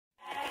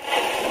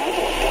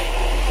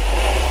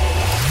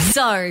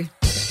So,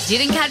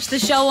 didn't catch the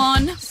show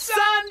on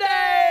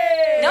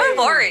Sunday! No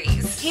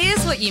worries.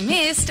 Here's what you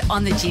missed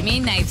on the Jimmy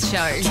and Nath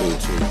Show.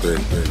 2, 3,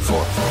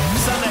 4.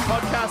 Sunday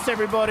podcast,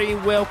 everybody.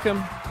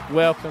 Welcome.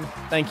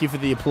 Thank you for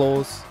the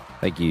applause.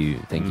 Thank you,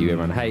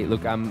 everyone. Hey,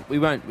 look, we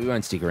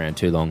won't stick around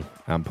too long,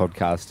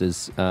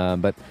 podcasters.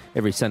 But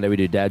every Sunday we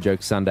do Dad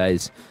Joke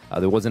Sundays.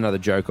 There was another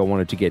joke I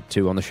wanted to get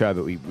to on the show,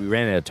 but we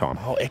ran out of time.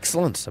 Oh,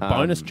 excellent. A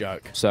bonus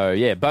joke. So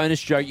yeah,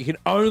 bonus joke you can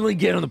only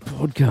get on the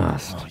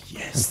podcast. Oh,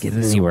 yes. Don't get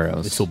it anywhere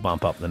else. This will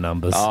bump up the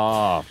numbers.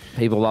 Oh,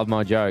 people love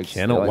my jokes.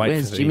 Cannot They're like, wait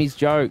Where's for the- Jimmy's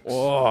jokes?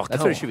 Oh,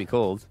 That's what it should be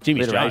called.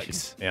 Jimmy's Alliteration.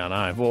 jokes. Yeah,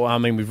 I know. Well, I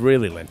mean, we've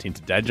really lent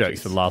into dad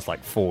jokes for the last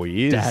 4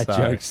 years. Dad so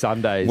Joke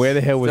Sundays. Where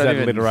the hell was It's not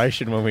that even-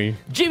 alliteration when we...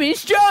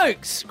 Jimmy's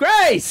jokes,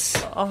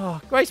 Grace. Oh,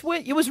 Grace,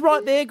 you was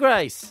right there,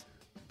 Grace.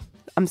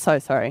 I'm so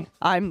sorry.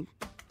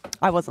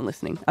 I wasn't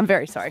listening. I'm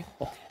very sorry.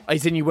 I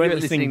said you weren't You're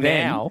listening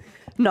listening now.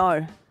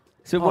 No.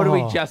 So what do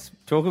we Oh. just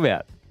talk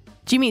about?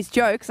 Jimmy's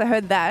jokes, I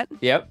heard that,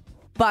 Yep.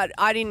 but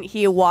I didn't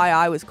hear why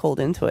I was called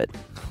into it.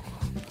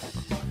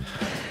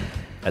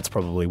 That's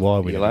probably why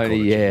we You'll only,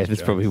 yeah,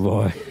 that's probably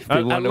why. People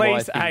At wonder why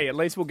least, I think- hey, at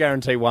least we'll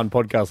guarantee one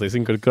podcast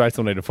listen because Grace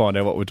will need to find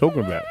out what we're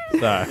talking about.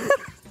 So,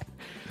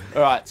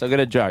 All right, so I've got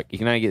a joke. You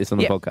can only get this on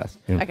the Yep. podcast.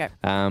 Okay.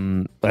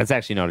 But it's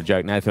actually not a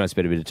joke. Nathan and I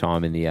spent a bit of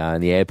time in the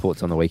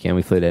airports on the weekend.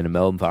 We flew down to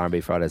Melbourne for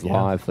R&B Fridays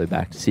Live, flew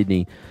back to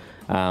Sydney.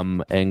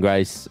 And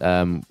Grace, we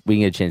didn't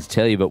get a chance to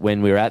tell you, but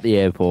when we were at the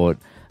airport,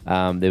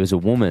 there was a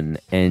woman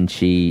and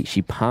she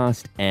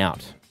passed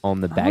out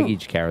on the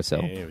baggage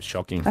carousel. yeah, it was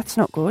shocking. That's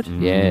not good.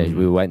 Yeah,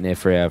 we were waiting there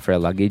for our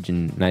luggage,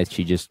 and Nath,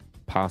 she just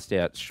passed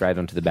out straight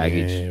onto the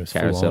baggage Yeah, it was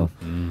full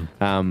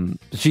carousel.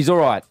 She's all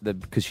right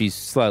because she's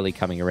slowly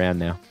coming around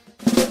now.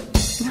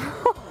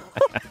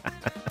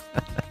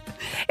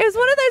 It was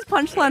one of those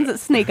punchlines that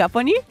sneak up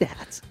on you.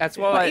 That's Like,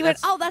 why. you went,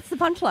 oh, that's the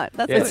punchline.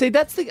 That's And it. see,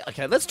 that's the...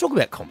 Okay, let's talk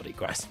about comedy,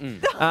 Grace.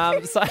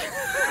 So...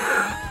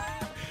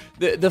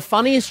 The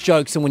funniest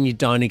jokes are when you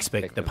don't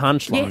expect the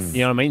punchline. Yes.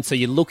 You know what I mean? So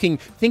you're looking,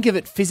 think of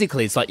it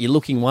physically. It's like you're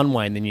looking one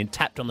way and then you're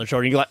tapped on the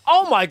shoulder and you're like,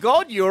 oh my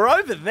God, you're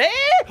over there?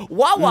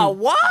 What?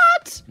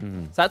 So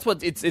that's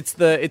what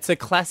it's a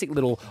classic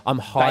little I'm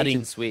hiding. Bait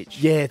and switch.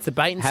 Yeah, it's a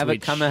bait and Have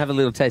switch. come and have a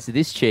little taste of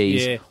this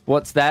cheese. Yeah.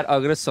 What's that?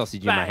 I've got a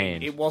sausage in my Bang.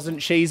 hand. It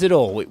wasn't cheese at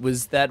all. It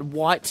was that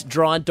white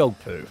dry dog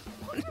poo.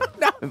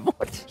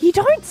 You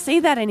don't see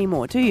that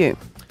anymore, do you?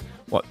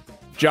 What?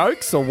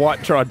 Jokes or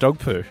white dry dog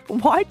poo?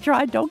 White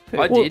dry dog poo.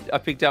 I did. I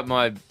picked up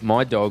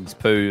my dog's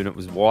poo and it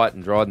was white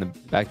and dried in the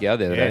backyard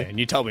the other Yeah, day. and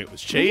you told me it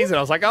was cheese and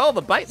I was like, oh,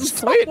 the bait and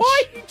So switch.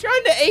 why are you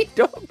trying to eat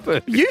dog poo?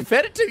 You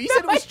fed it to me. You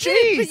said it was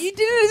cheese. But you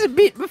did it as a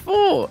bit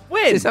before.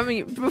 When? There's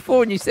something before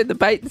when you said the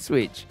bait and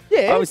switch.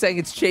 Yeah. I was saying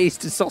it's cheese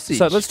to sausage.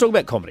 So let's talk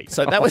about comedy.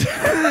 So that was...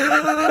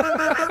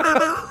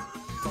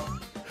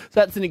 So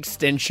that's an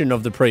extension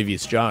of the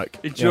previous joke.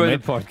 Enjoy You know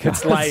the what I mean? podcast.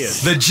 It's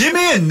layers. The Jimmy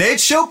and Nate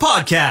Show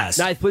podcast.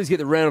 Nath, please get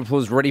the round of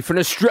applause ready for an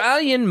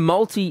Australian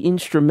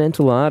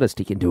multi-instrumental artist.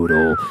 He can do it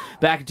all.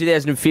 Back in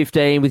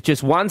 2015, with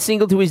just one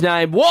single to his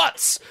name,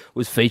 Watts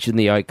was featured in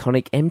the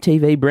iconic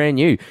MTV Brand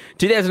New.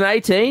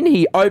 2018,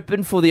 he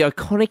opened for the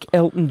iconic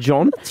Elton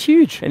John. That's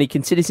huge. And he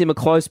considers him a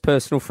close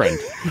personal friend.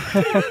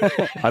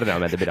 I don't know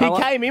about the bit. He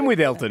came in with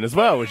Elton as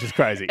well, which is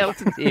crazy.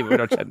 Elton's here. We're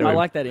not chatting to him. I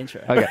like that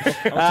intro.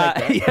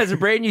 Okay. He has a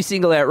brand new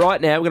single out right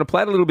now. We're going to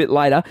play it a little bit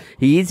later.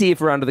 He is here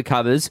for Under the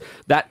Covers.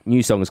 That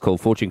new song is called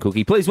Fortune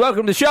Cookie. Please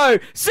welcome to the show,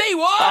 C.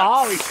 Watts!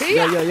 Oh, he's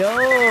here.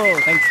 Yo.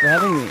 Thanks for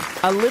having me.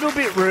 A little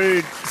bit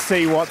rude,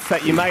 see Watts,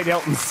 that you made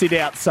Elton sit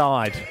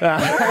outside.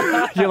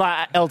 You're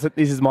like, Elton,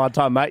 this is my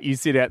time, mate. You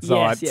sit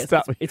outside. Yes,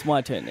 Start- it's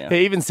my turn now.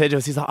 He even said to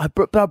us, he's like, I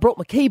brought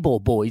my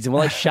keyboard, boys. And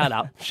we're like, shut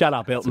up,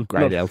 Elton.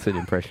 Great Elton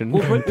impression.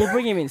 We'll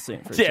bring him in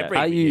soon for a Yeah, chat.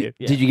 bring- Are you?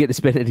 Yeah. Did you get to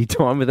spend any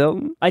time with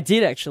Elton? I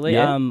did actually.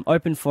 Yeah?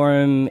 Opened for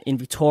him in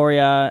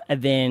Victoria,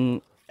 and then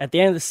at the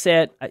end of the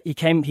set, he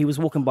came. He was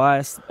walking by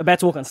us, about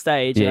to walk on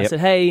stage, and I Yep. said,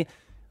 "Hey,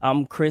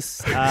 I'm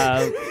Chris. We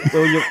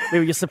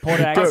were your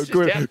supporter acts."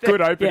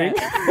 Good opening.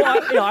 Yeah.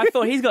 Well, I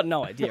thought he's got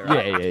no idea,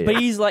 right? Yeah. But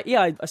he's like,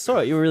 "Yeah, I saw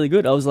it. You were really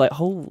good." I was like,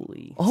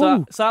 "Holy!"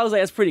 So I was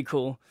like, "That's pretty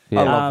cool." I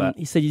love that.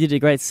 He said you did a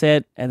great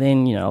set, and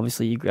then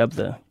obviously you grabbed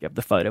the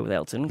photo with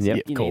Elton. 'cause Yep,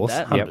 you Of need course,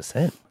 that.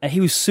 100%. And he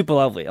was super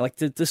lovely. Like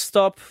to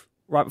stop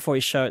right before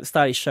his show,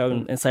 start his show,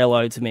 and say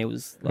hello to me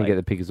was I like, get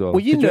the pick as well. Were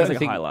you It was nervous?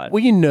 like a highlight. Were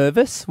you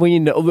nervous?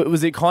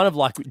 Was it kind of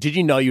like? Did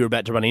you know you were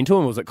about to run into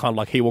him? Or was it kind of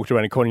like he walked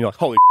around a corner and you're like,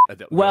 holy?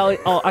 Well,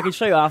 I can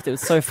show you after. It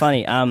was so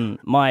funny.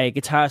 My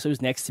guitarist who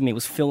was next to me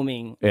was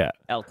filming Yeah.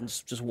 Elton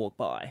just walk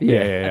by.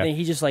 Yeah. And then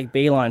he just like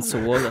beelines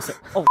towards us. Like,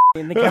 oh,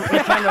 and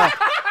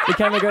the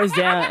camera goes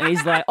down, and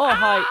he's like, oh,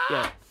 hi.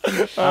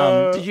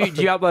 Yeah. Did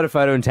you upload a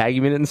photo and tag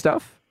him in it and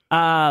stuff?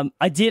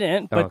 I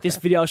didn't, but okay. this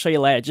video I'll show you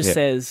later just Yeah.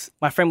 says,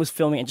 my friend was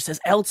filming it and just says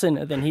Elton.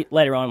 And then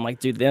later on, I'm like,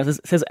 dude, it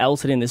says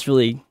Elton in this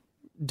really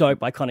dope,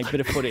 iconic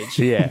bit of footage.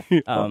 Yeah.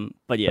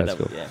 But yeah, That's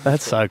cool.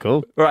 That's so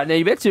cool. All right, now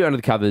you're about to Under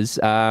the Covers.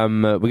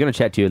 We're going to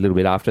chat to you a little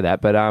bit after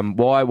that, but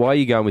why are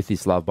you going with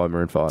This Love by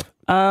Maroon 5?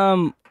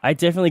 I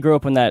definitely grew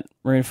up on that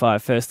Maroon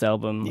 5 first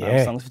album,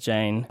 Yeah. Songs for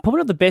Jane. Probably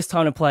not the best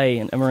time to play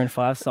a Maroon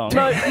 5 song.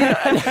 No,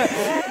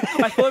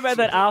 I thought about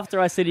that after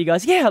I said to you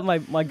guys,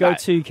 my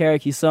go-to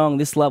karaoke song,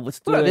 This Love, Let's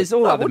Do Well, It. there's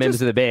all other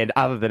members of the band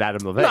other than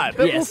Adam Levine. No, but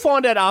we'll Yes.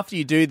 find out after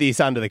you do this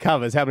under the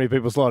covers how many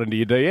people slide into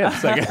your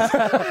DMs.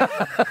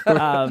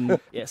 I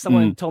guess.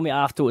 Someone told me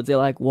afterwards, they're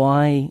like,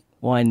 why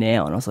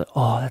now? And I was like,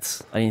 I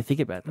didn't think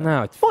about that.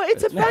 No, Well,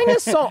 it's a banger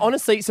song,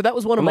 honestly. So that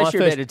was one of unless my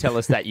you're first. there to tell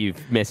us that you've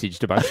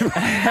messaged a bunch of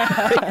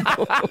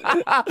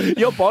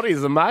Your body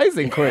is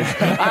amazing, Chris.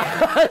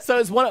 So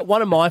it's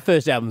one of my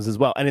first albums as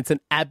well, and it's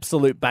an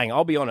absolute bang.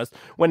 I'll be honest.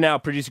 When now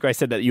producer Grace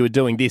said that you were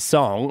doing this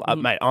song,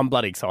 mate, I'm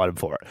bloody excited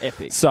for it.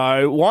 Epic.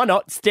 So why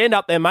not stand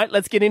up there, mate?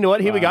 Let's get into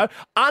it. Here we go.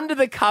 Under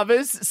the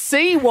covers,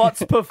 see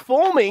what's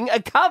performing a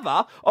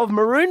cover of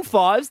Maroon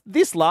 5's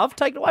 "This Love."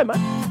 Take it away, mate.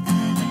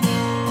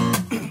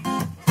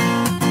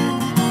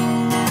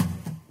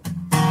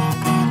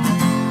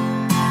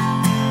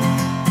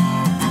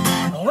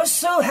 I was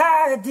so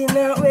high I did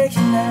not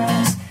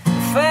recognize the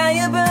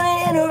fire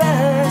burning in her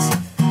eyes.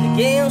 The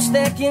gale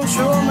that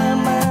control my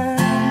mind.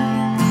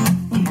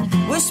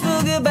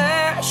 Whisper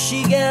goodbye,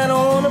 she got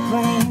on a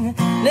plane,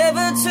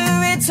 never to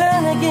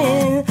return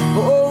again,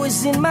 but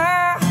always in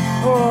my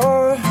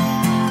heart.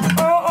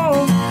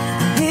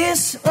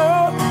 This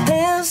love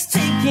has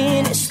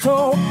taken its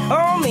toll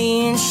on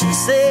me, and she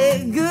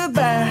said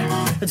goodbye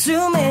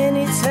too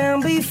many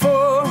times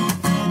before.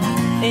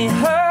 And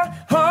her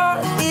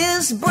heart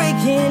is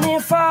breaking in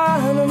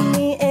front of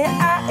me, and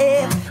I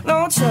have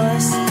no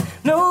choice.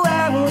 No,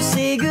 I won't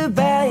say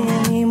goodbye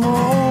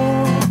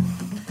anymore.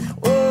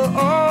 Oh,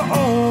 oh,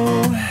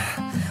 oh.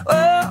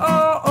 Oh,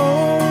 oh,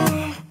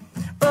 oh.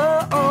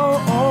 Oh,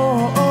 oh,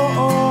 oh, oh,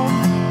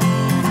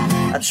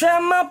 oh. I try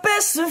my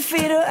best to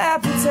feed her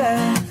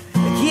appetite,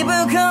 to keep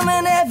her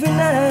coming every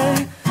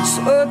night,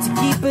 so to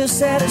keep her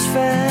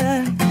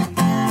satisfied.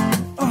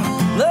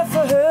 Love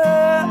for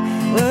her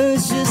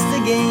was just a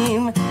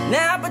game,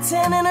 now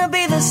pretending to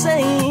be the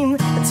same.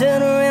 I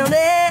turn around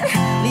and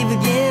leave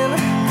again.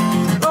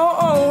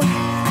 Oh,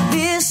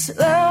 this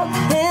love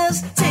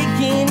has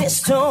taken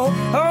its toll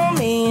on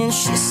me, and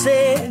she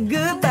said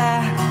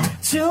goodbye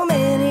too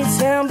many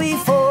times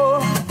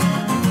before.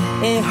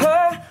 And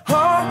her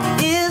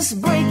heart is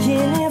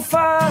breaking in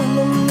front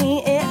of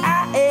me, and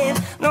I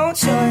have no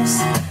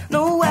choice.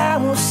 No, I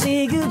won't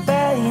say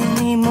goodbye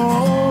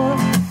anymore.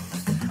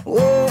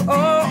 Whoa, oh,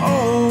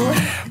 oh.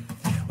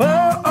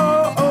 Whoa,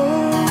 oh,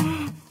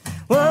 oh.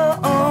 Whoa,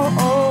 oh,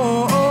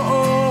 oh, oh,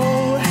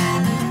 oh.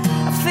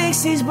 I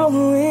fix these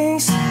broken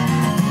wings,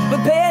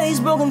 repair these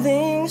broken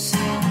things,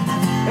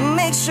 and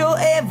make sure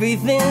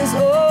everything's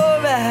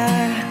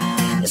alright.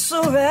 It's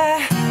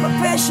alright. My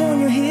pressure on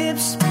your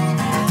hips,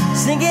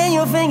 sinking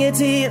your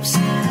fingertips,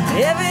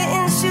 every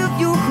inch of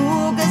you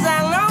cool, cause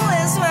I know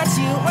that's what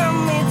you want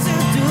me to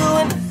do.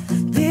 And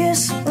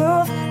this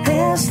love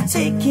has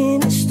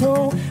taken its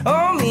toll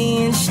on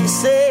me, and she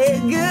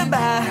said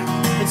goodbye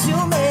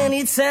too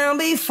many times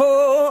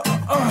before.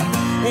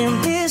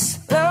 And this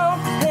love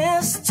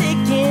has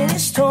taken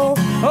its toll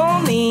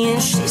on me,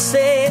 and she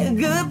said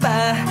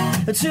goodbye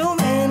too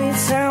many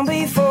times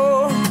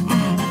before.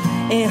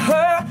 And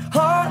her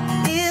heart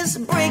is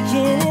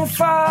breaking in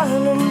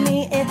front of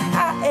me, and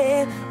I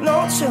have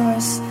no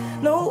choice.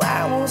 No,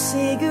 I won't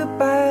say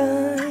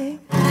goodbye.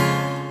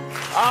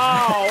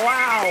 Oh,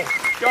 wow.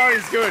 God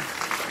is good.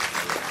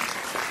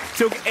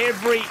 Took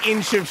every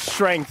inch of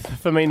strength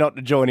for me not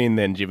to join in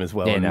then, Jim, as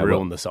well, and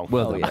ruin the song.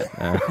 Well, yeah.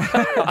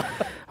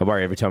 I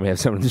worry every time we have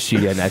someone in the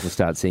studio, Nathan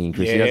starts singing,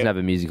 Chris. He doesn't have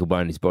a musical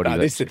bone in his body. No,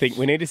 this is the thing.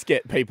 We need to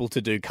get people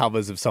to do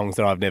covers of songs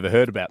that I've never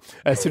heard about.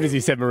 As soon as he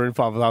said Maroon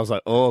 5, I was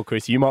like, oh,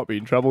 Chris, you might be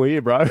in trouble here,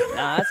 bro.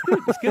 Nah, it's good.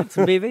 It's good.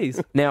 Some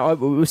BVs. Now,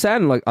 we were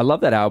saying, like, I love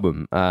that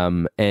album,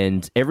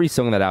 and every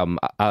song on that album,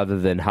 other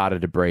than Harder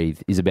to Breathe,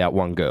 is about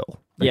one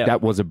girl. Like,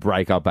 that was a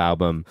breakup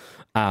album.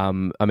 I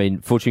mean,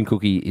 Fortune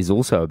Cookie is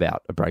also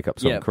about a breakup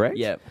song, correct?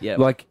 Yeah.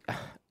 Like,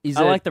 I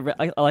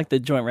like the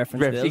joint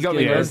reference. There. You got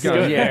me. Yeah, There. it's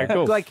good. Yeah,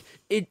 Cool. Like,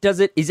 is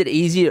it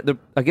easier?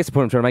 I guess the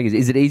point I'm trying to make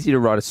is it easier to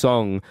write a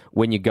song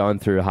when you're going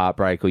through a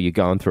heartbreak or you're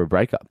going through a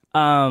breakup?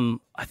 I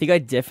think I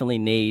definitely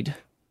need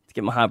to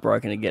get my heart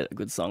broken to get a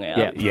good song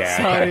out.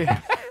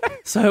 Yeah.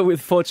 So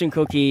with Fortune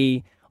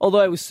Cookie,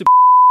 although it was super,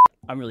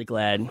 I'm really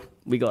glad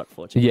we got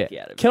Fortune Cookie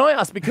out of it. Can I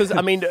ask, because,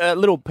 I mean, a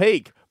little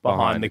peek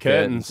behind the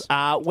curtains.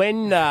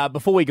 When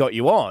before we got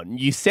you on,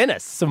 you sent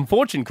us some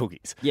fortune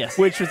cookies. Yes.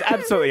 Which was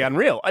absolutely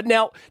unreal.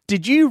 Now,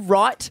 did you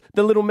write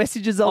the little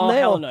messages on there?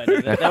 Hell no,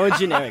 dude. They were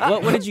generic.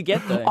 What did you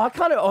get, though? I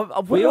kind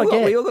of... We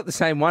all got the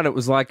same one. It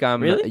was like,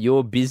 Really?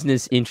 your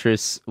business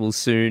interests will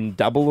soon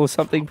double or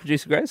something,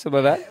 Producer Grace,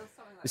 something like that?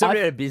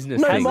 Somebody at a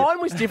business No, thing. mine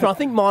was different. I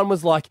think mine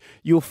was like,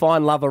 you'll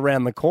find love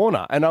around the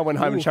corner. And I went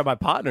home and showed my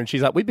partner, and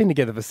she's like, we've been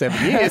together for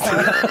 7 years.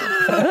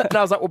 And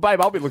I was like, well,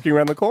 babe, I'll be looking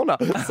around the corner.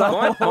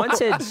 So Mine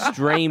said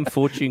stream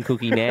fortune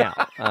cookie now.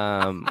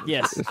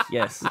 Yes.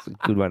 It's a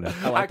good one.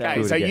 I like that.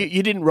 okay, so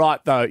you didn't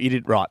write though. You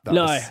didn't write those.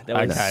 No,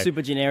 that was Okay.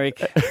 super generic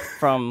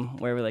from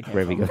wherever they came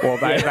Wherever you from. go.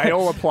 Well, they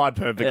all applied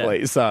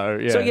perfectly. So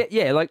yeah. So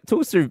yeah, like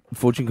talk us through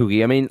fortune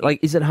cookie. I mean, like,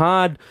 is it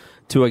hard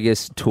to, I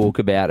guess, talk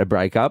about a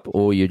breakup,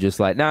 or you're just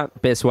like, nah,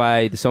 best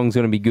way, the song's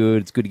going to be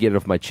good, it's good to get it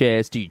off my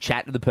chest? Do you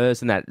chat to the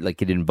person that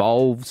like it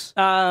involves?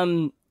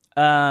 No,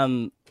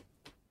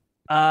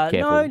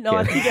 Careful,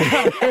 I think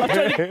I'm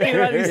trying to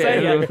figure out how to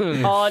say it.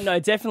 Oh no,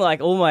 definitely.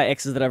 Like all my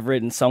exes that I've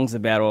written songs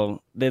about, or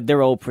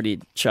they're all pretty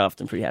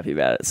chuffed and pretty happy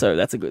about it. So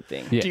that's a good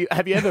thing.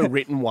 Have you ever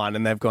written one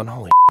and they've gone,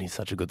 holy he's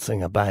such a good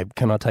singer, babe,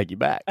 can I take you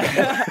back?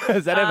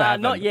 Has that ever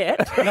happened? Not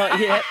yet.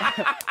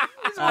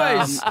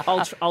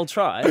 I'll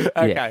try.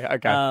 Okay.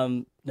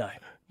 No.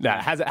 No,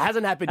 it hasn't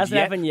happened Hasn't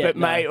yet. happened yet,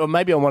 But or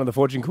maybe on one of the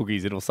fortune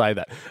cookies it'll say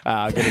that.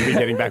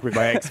 Getting back with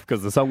my ex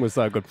because the song was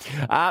so good.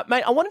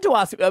 Mate, I wanted to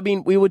ask, I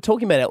mean, we were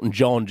talking about Elton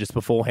John just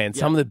beforehand,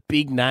 some of the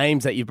big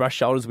names that you brushed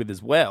shoulders with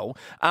as well.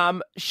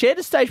 Shared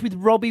a stage with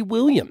Robbie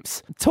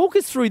Williams. Talk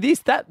us through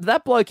this.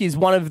 That bloke is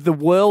one of the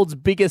world's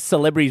biggest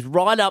celebrities,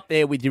 right up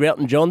there with your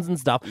Elton Johns and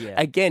stuff. Yeah.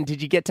 Again,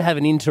 did you get to have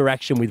an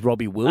interaction with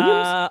Robbie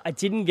Williams? I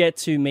didn't get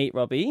to meet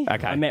Robbie.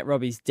 Okay. I met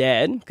Robbie's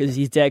dad because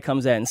his dad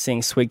comes out and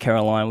sings Sweet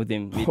Caroline with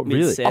him really?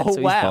 mid-set. Oh,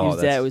 so wow.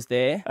 His dad was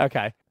there.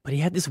 Okay. But he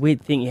had this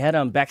weird thing. He had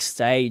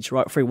backstage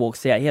right before he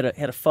walks out. He had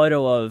a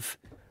photo of,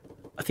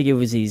 I think it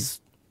was his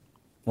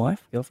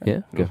wife,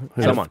 girlfriend. Yeah, go.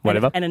 And Someone,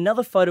 whatever. And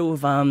another photo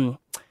of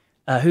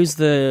who's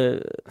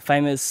the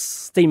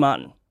famous Dean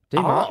Martin.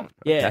 Dean Martin.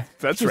 Yeah,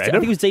 That's I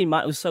random. think it was Dean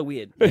Martin. It was so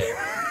weird.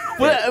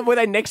 Were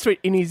they next to it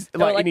in his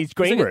in his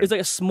green room? It was like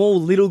a small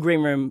little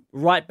green room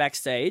right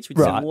backstage with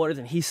Right. some waters,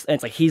 and it's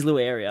like his little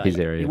area. His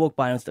area. He walked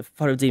by and it was the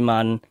photo of Dean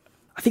Martin.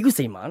 I think it was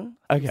Dean Martin.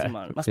 I think it was Okay. Dean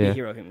Martin. Must be Yeah. a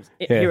hero of him.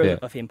 Hero yeah.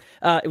 of him.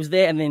 It was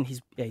there, and then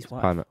his wife.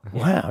 Partner.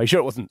 Wow, are you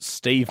sure it wasn't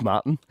Steve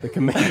Martin, the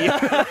comedian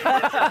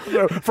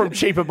from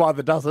Cheaper by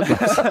the Dozen?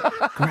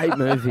 Great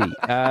movie.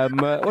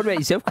 What about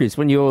yourself, Chris?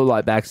 When you're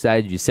like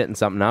backstage, you're setting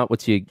something up.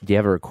 Do you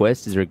have a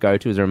request? Is there a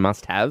go-to? Is there a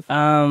must-have?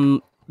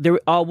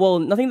 Well,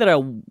 nothing that I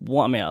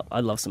want. I mean, I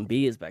love some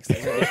beers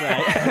backstage. That'd be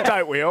great.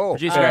 Don't we all?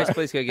 Producer Grace,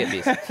 please go get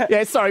this.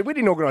 Yeah, sorry, we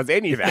didn't organise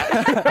any of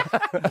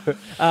that.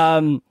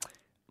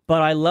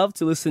 But I love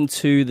to listen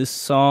to the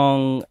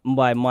song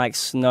by Mike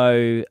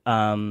Snow,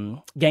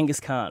 Genghis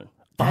Khan.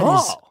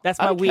 That's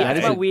my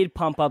weird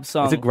pump up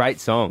song. It's a great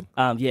song.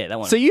 Yeah, that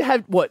one. So you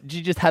have what? Did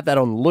you just have that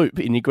on loop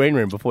in your green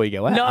room before you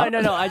go out?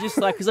 No. I just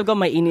like because I've got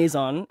my in-ears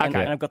on and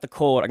I've got the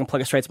cord. I can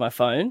plug it straight to my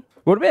phone.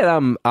 What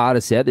about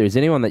artists out there? Is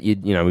anyone that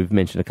we've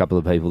mentioned a couple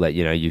of people that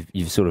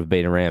you've sort of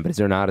been around, but is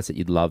there an artist that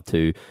you'd love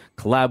to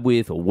collab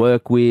with or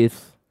work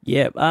with?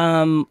 Yeah.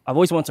 I've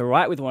always wanted to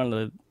write with one of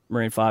the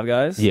Maroon 5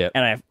 guys. Yeah.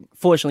 And I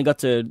fortunately got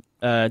to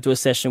do a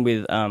session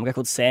with a guy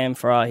called Sam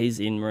Farrar.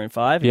 He's in Maroon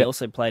 5. He Yep.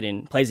 also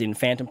plays in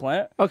Phantom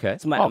Planet. Okay.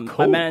 So my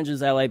cool.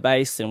 manager's LA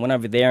based and went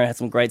over there and had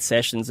some great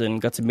sessions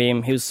and got to meet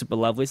him. He was super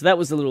lovely. So that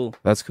was a little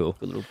That's cool.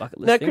 bucket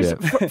Now, list.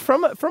 Chris,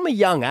 from a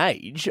young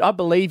age, I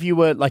believe you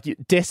were like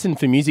destined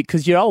for music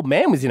because your old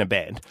man was in a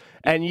band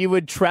and you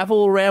would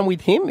travel around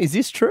with him. Is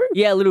this true?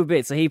 Yeah, a little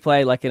bit. So he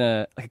played like in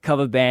a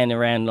cover band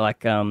around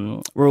like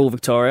rural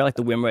Victoria, like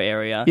the Wimmera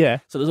area. Yeah.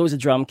 So there's always a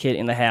drum kit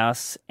in the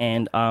house,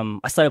 and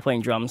I started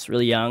playing drums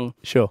really young.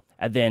 Sure.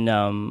 And then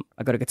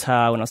I got a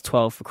guitar when I was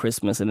 12 for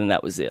Christmas, and then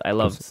that was it. I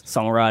loved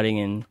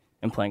songwriting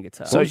and playing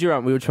guitar. So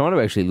we were trying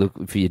to actually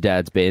look for your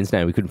dad's band's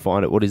name. We couldn't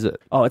find it. What is it?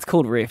 Oh, it's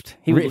called Rift.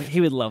 He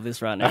would love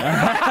this right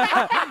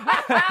now.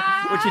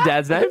 What's your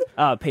dad's name?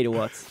 Peter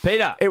Watts.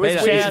 Peter. It was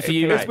Peter. weird. This is for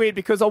you, It was mate. weird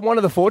because on one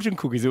of the fortune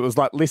cookies, it was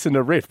like "Listen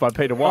to Riff" by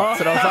Peter Watts,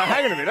 and I was like,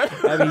 "Hang on a minute."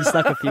 Maybe he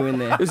stuck a few in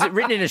there. Was it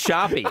written in a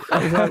Sharpie?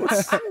 I was like,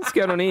 what's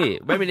going on here?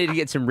 Maybe we need to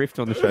get some Rift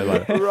on the show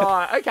later.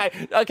 Right.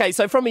 Okay.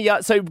 So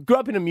grew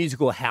up in a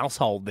musical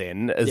household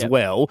then as Yep.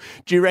 well.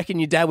 Do you reckon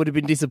your dad would have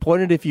been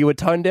disappointed if you were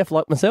tone deaf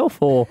like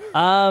myself, or?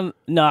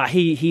 No,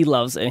 he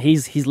loves it. And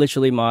he's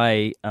literally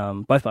my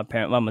both my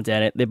parent, mum and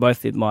dad. They're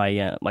both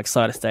my like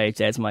side of stage.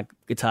 Dad's my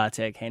guitar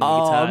tech, handling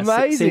guitar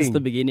amazing. since the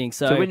beginning.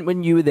 So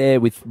when you were there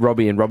with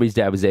Robbie and Robbie's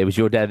dad was there, was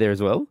your dad there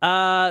as well?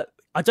 I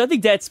don't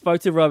think Dad spoke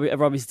to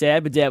Robbie's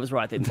dad, but Dad was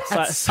right there.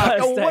 Side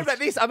of Oh, what stage. about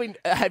this? I mean,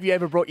 have you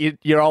ever brought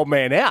your old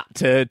man out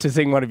to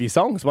sing one of your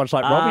songs, much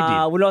like Robbie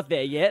did? We're not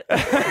there yet.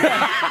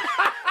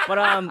 But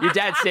Your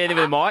dad's standing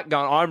with the mic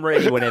going, I'm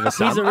ready whenever,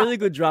 son. he's a really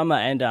good drummer,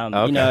 and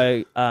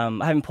I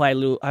haven't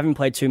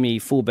played too many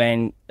full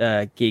band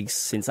gigs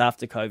since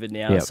after COVID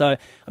now. Yep. So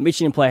I'm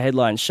itching to play a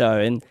headline show,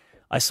 and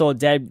I saw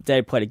Dad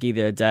played a gig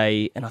the other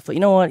day, and I thought, you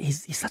know what,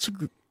 he's such a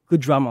good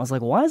drummer. I was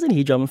like, why isn't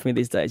he drumming for me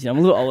these days? I'm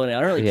a little older now.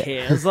 I don't really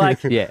care. I was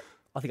like, Yeah.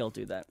 I think I'll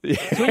do that.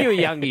 So when you were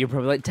younger, you're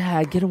probably like,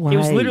 Dad, get away. It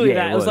was literally Yeah,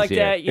 that. It was like,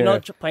 yeah. Dad, you're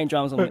not playing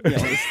drums on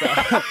this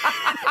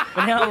stuff.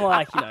 But now I'm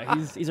like,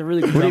 he's a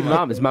really good What do you drummer.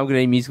 mum? Is mum got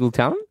any musical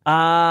talent?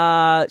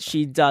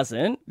 She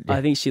doesn't.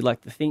 I think she'd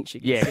like to think she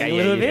can sing a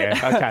little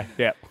bit. Okay,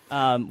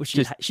 yeah. Which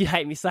she'd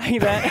hate me saying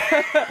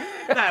that.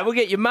 No, we'll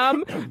get your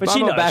mum. But Mum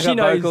she on knows. backup She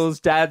knows. vocals,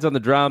 dad's on the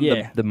drum.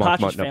 Yeah, The mic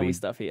Partridge might not Family be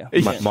stuff here.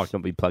 might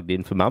not be plugged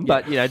in for mum,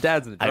 but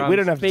dad's on the drums. Hey, we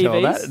don't have to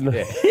tell that.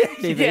 BVs. Yeah,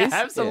 BVs.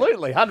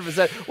 absolutely,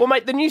 100%. Well,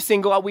 mate, the new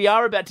single, we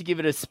are about to give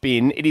it a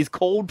spin. It is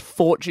called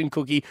Fortune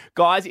Cookie.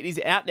 Guys, it is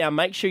out now.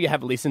 Make sure you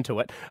have a listen to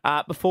it.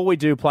 Before we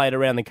do play it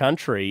around the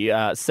country,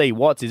 see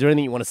Watts, is there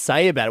anything you want to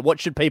say about it? What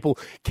should people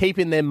keep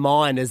in their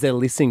mind as they're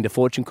listening to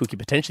Fortune Cookie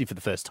potentially for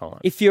the first time?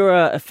 If you're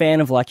a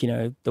fan of The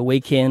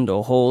Weeknd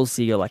or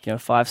Halsey or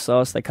Five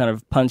Sauce, they kind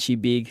of punchy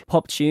big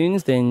pop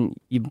tunes, then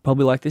you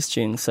probably like this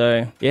tune.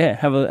 So yeah,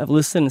 have a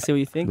listen and see what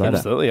you think.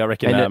 Absolutely, I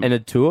reckon. And a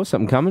tour,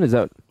 something coming? Is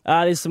that?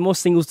 There's some more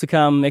singles to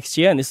come next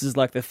year, and this is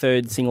the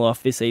third single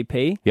off this EP.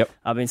 Yep.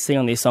 I've been singing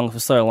on these songs for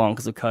so long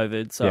because of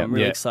COVID, so I'm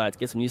really excited to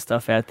get some new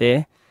stuff out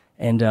there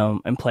and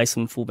play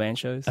some full band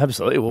shows.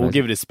 Absolutely. Well, we'll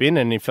give it a spin,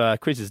 and if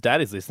Chris's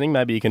dad is listening,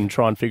 maybe you can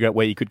try and figure out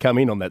where you could come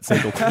in on that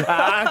single.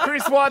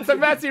 Chris Watts, a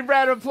massive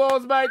round of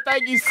applause, mate.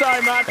 Thank you so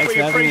much. Thanks We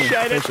for having me.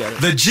 appreciate it. Appreciate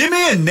it. The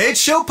Jimmy and Nate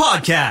Show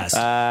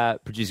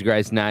podcast. Producer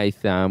Grace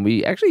Nath,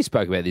 we actually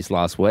spoke about this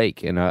last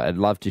week, and I'd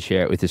love to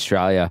share it with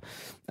Australia.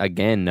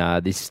 Again,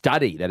 this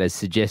study that has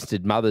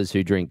suggested mothers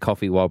who drink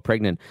coffee while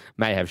pregnant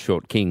may have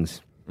short kings.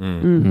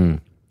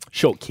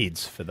 Short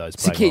kids for those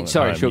It's a playing kid, along at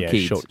sorry, home. short Yeah,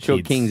 kids.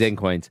 Short kings and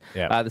queens.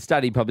 Yeah. The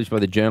study published by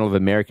the Journal of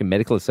American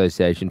Medical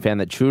Association found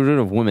that children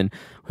of women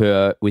who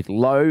are with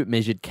low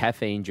measured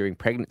caffeine during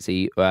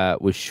pregnancy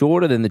was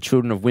shorter than the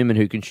children of women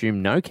who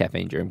consume no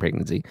caffeine during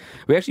pregnancy.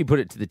 We actually put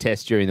it to the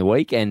test during the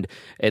week, and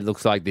it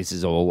looks like this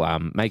is all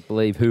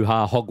make-believe,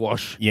 hoo-ha,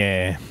 hogwash.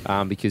 Yeah.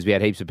 Because we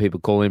had heaps of people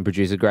call in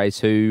Producer Grace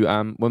who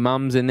were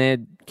mums and their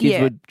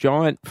kids were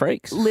giant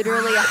freaks.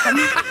 Literally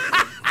 100.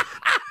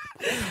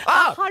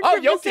 Oh,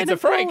 your kid's a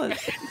freak.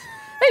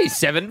 He's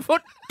 7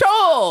 foot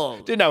tall.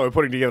 Didn't know we were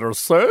putting together a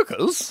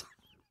circus.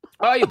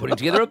 Oh, you're putting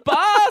together a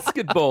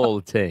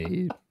basketball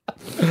team.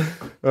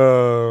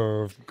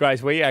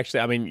 Grace,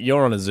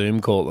 you're on a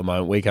Zoom call at the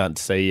moment. We can't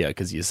see you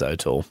because you're so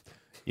tall.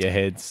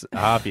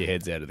 Half your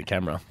head's out of the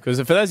camera. Because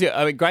for those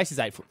of you, Grace is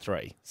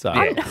 8'3". So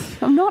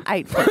I'm not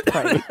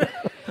 8'3".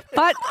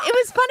 But it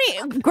was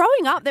funny.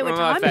 Growing up, there were One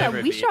of my times I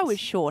favourite wish I bits. was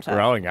shorter.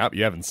 growing up,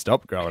 you haven't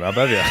stopped growing up,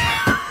 have you?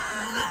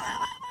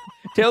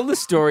 Tell the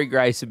story,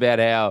 Grace, about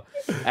how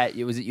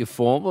was it your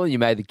formal? You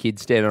made the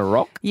kids stand on a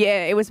rock.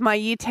 Yeah, it was my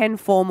year 10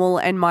 formal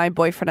and my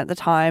boyfriend at the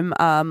time,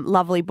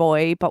 lovely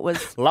boy, but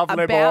was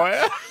Lovely about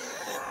boy.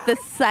 the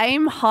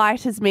same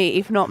height as me,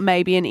 if not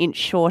maybe an inch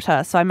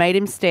shorter. So I made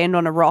him stand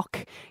on a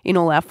rock in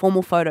all our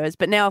formal photos.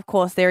 But now, of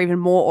course, they're even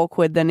more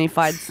awkward than if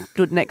I'd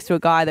stood next to a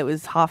guy that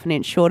was half an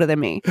inch shorter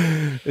than me.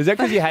 Is that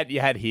because you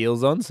had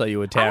heels on, so you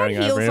were I towering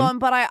had over heels him? on,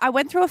 but I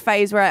went through a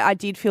phase where I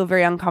did feel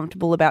very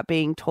uncomfortable about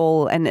being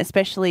tall, and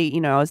especially,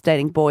 I was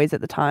dating boys at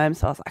the time,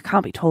 so I was like, I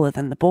can't be taller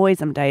than the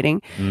boys I'm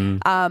dating.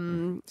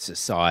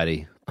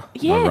 Society.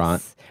 Yes.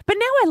 right? But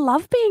now I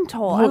love being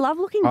tall. I love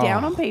looking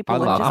down on people I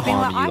and love just being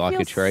like, climbing you I like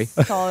feel a tree.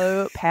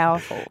 so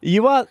powerful.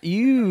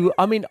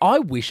 I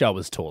wish I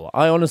was taller.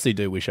 I honestly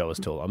do wish I was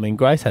taller.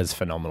 Grace has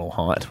phenomenal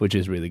height, which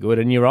is really good.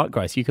 And you're right,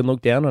 Grace, you can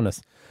look down on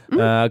us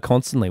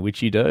constantly,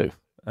 which you do.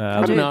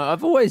 I don't know.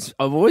 I've always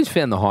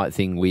found the height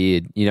thing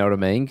weird. You know what I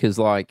mean? Because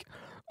I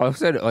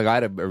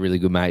had a really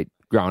good mate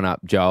growing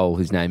up, Joel.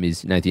 His name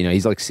is Nathan.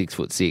 He's like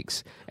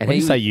 6'6", and When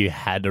you say you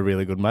had a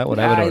really good mate, what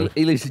happened?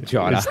 he lives in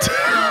China.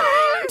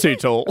 Too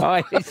tall.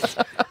 I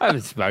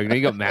haven't spoken to him.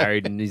 He got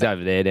married and he's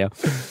over there now.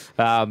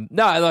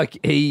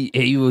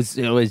 He was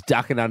always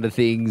ducking under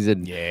things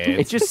and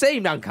it just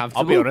seemed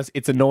uncomfortable. I'll be honest,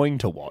 it's annoying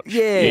to watch.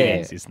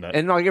 Yes, isn't it?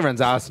 And everyone's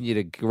asking you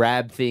to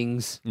grab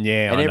things.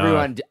 Yeah, and I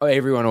know.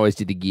 everyone always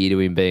did the gear to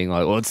him being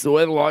like, "What's the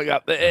weather like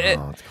up there?"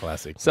 Oh, it's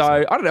classic. So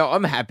I don't know.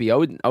 I'm happy. I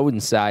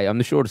wouldn't say I'm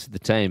the shortest of the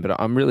team, but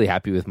I'm really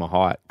happy with my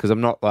height because I'm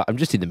not. I'm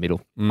just in the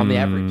middle. I'm the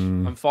average.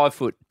 I'm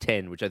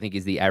 5'10", which I think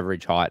is the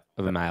average height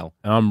of a male.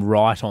 I'm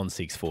right on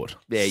 6 foot.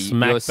 Yeah,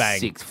 Smack you're bang.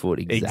 6 foot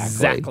exactly.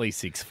 Exactly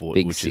 6 foot,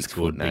 Big which 6 is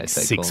foot, good. Nate, Big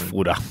they call 6 him.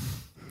 footer.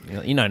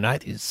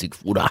 Nate is 6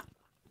 footer.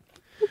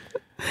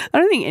 I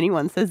don't think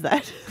anyone says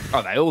that.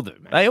 Oh, they all do,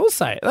 man. They all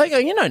say it. They go,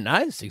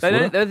 Nate, 6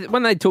 footer.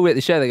 When they talk about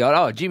the show, they go,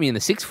 "Oh, Jimmy and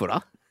the 6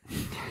 footer."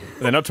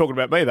 They're not talking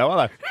about me though,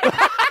 are they?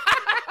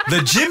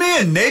 The Jimmy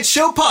and Nate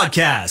Show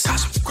podcast.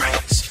 Gossip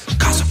Grace.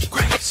 Gossip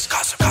Grace.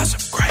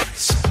 Gossip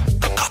Grace.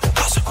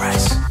 Gossip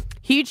Grace.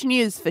 Huge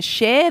news for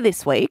Cher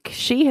this week.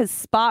 She has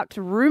sparked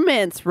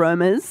romance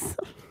rumours.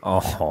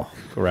 Oh,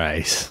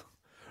 Grace.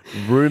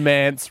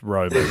 Romance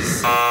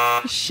romance.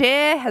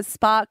 Cher has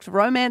sparked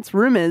romance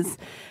rumours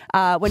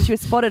when she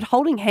was spotted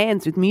holding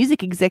hands with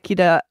music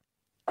executive.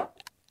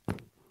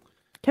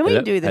 Can we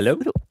Hello? do this? Hello?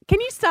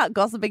 Can you start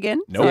gossip again?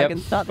 Nope. So I Yep. can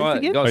start this Right,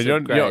 again? Gossip Oh, you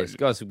don't- Grace.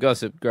 Gossip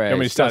Grace. want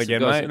me to start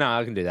again, mate? No,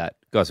 I can do that.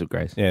 Gossip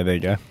Grace. Yeah, there you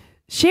go.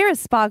 Cher has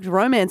sparked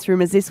romance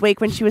rumours this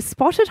week when she was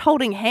spotted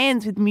holding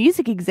hands with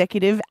music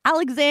executive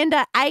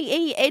Alexander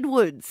A.E.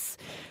 Edwards.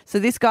 So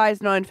this guy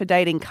is known for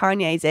dating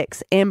Kanye's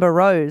ex, Amber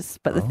Rose.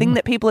 But the thing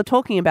that people are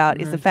talking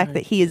about is the fact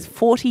that he is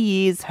 40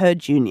 years her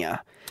junior.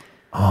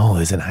 Oh,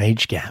 there's an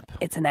age gap.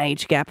 It's an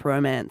age gap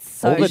romance.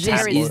 So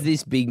Is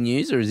this big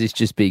news or is this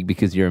just big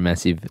because you're a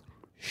massive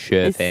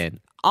Cher fan?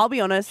 I'll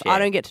be honest, I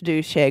don't get to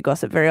do Cher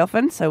gossip very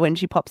often. So when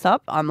she pops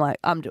up, I'm like,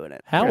 I'm doing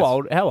it. How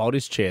old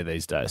is Cher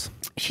these days?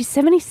 She's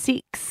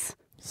 76.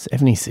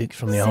 76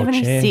 from the old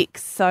Cher.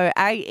 76. So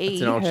AE.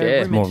 That's an old her chair.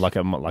 It's more like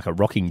a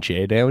rocking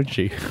chair now, isn't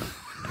she?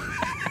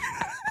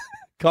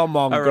 Come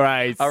on,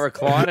 Grace. A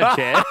recliner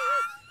chair.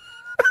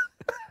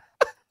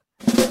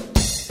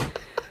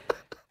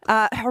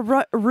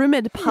 Her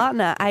rumoured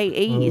partner,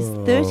 AE, is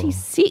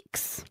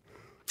 36.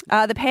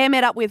 The pair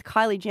met up with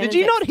Kylie Jenner. Did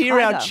you not hear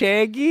our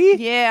chair gear?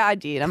 Yeah, I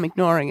did. I'm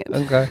ignoring it.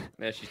 Okay.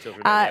 Now she's talking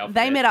about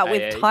They met up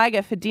with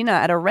Tiger for dinner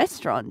at a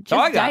restaurant. Just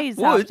Tiger? days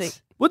Woods?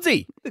 after.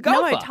 Woodsy, the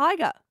golfer. No,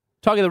 Tiger.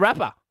 Tiger the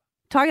rapper.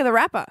 Tiger the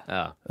rapper.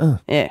 Oh,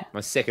 Yeah.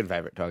 my second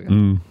favourite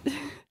tiger.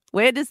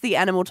 Where does the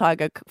animal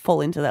tiger fall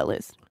into that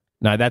list?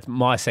 No, that's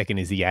my second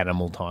is the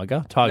animal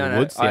tiger. Tiger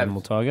Woods, the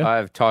animal tiger. I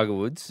have Tiger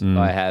Woods.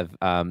 I have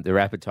the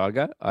rapper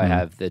tiger. I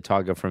have the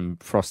tiger from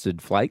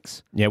Frosted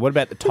Flakes. Yeah, what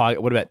about the tiger?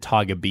 What about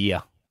Tiger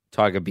Beer?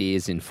 Tiger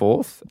Beers in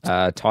fourth.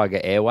 Tiger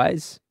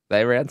Airways.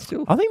 They around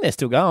still? I think they're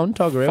still going.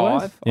 Tiger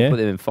Airways. 5. I'll put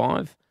them in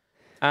 5.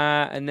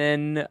 And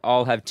then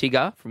I'll have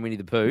Tigger from Winnie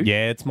the Pooh.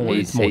 Yeah, it's more.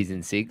 He's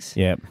in 6.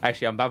 Yeah.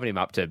 Actually, I'm bumping him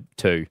up to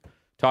 2.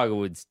 Tiger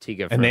Woods,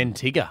 Tigger. And then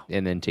Tigger.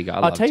 And then Tigger.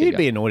 I'll tell you who'd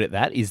be annoyed at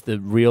that is the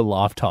real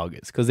life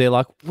tigers because they're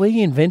like,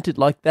 we invented,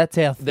 like, that's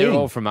our thing. They're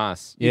all from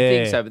us. You Yeah.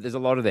 think so, but there's a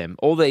lot of them.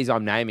 All these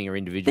I'm naming are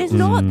individuals. There's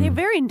not. They're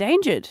very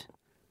endangered.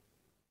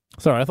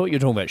 Sorry, I thought you were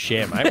talking about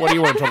Cher, mate. What do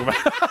you want to talk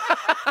about?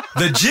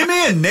 The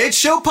Jimmy and Nate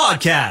Show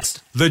podcast.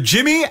 The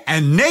Jimmy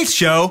and Nate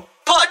Show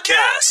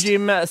podcast.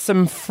 Jim,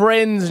 some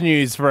Friends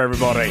news for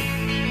everybody.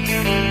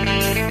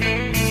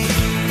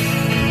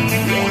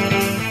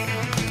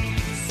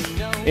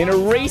 In a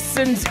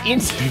recent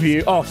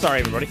interview... Oh,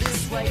 sorry, everybody.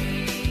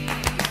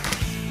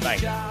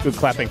 Thanks. Good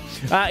clapping.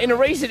 In a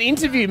recent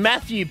interview,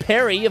 Matthew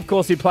Perry, of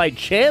course, who played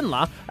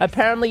Chandler,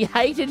 apparently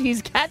hated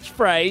his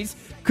catchphrase,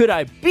 "Could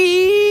I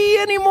be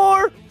any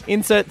more?"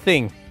 Insert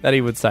thing that he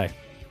would say.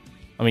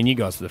 I mean, you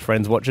guys are the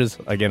Friends watchers.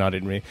 Again, I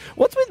didn't really...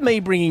 What's with me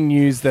bringing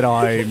news that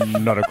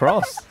I'm not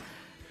across?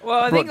 Well,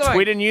 I Brought think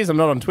Twitter news. I'm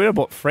not on Twitter,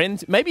 but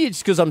Friends. Maybe it's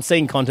because I'm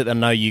seeing content that I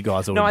know you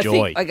guys will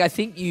enjoy. I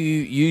think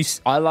you.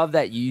 I love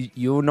that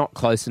you're not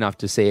close enough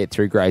to see it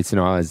through Grace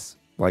and I's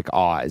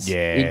eyes.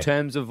 Yeah. In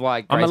terms of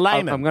like, I'm a Grace,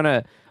 layman. I'm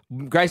gonna.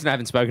 Grace and I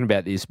haven't spoken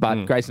about this,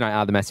 but Grace and I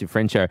are the Massive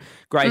Friend Show.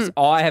 Grace,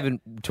 I haven't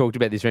talked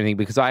about this or anything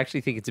because I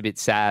actually think it's a bit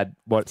sad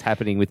what's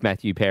happening with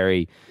Matthew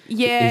Perry.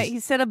 Yeah,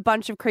 he said a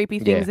bunch of creepy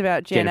things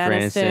about Jen Jennifer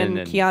Aniston, Aniston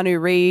and-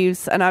 Keanu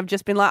Reeves, and I've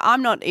just been like,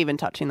 I'm not even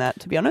touching that,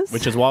 to be honest.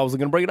 Which is why I was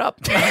going to bring it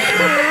up.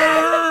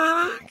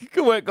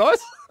 Good work, guys.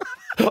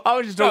 I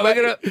was just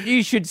talking about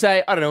You should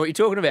say, I don't know what you're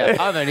talking about.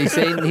 I've only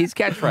seen his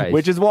catchphrase.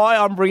 Which is why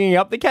I'm bringing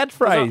up the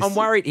catchphrase. I'm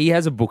worried he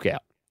has a book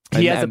out.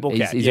 He has a book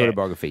out, his yeah.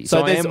 autobiography.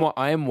 So So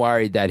I am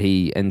worried that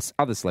he, and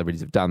other celebrities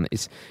have done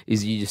this,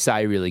 is you just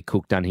say really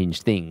cooked,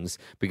 unhinged things,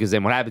 because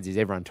then what happens is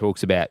everyone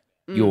talks about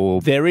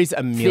your... There is a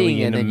and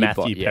million then you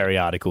Matthew bought- yeah. Perry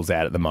articles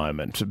out at the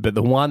moment, but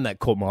the one that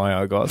caught my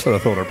eye, guys, that I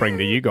thought I'd bring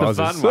to you guys,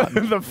 The fun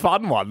is the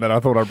fun one that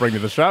I thought I'd bring to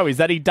the show is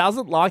that he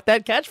doesn't like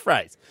that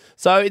catchphrase.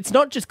 So it's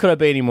not just could I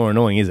be any more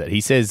annoying, is it? He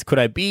says, could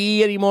I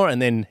be any more?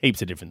 And then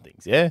heaps of different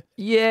things, yeah?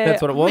 Yeah.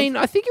 That's what it was? I mean,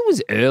 I think it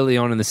was early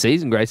on in the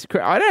season, Grace.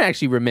 I don't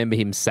actually remember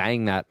him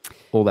saying that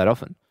all that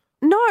often.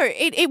 No,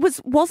 it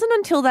wasn't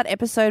until that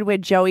episode where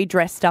Joey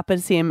dressed up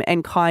as him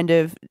and kind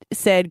of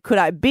said, "Could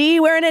I be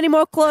wearing any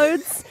more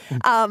clothes?"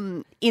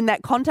 In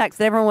that context,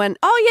 that everyone went,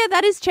 "Oh yeah,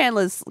 that is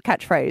Chandler's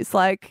catchphrase."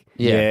 Like,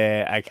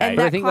 Yeah, okay. and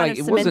But I that think kind like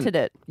of it wasn't. cemented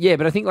it. Yeah,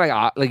 but I think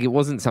like it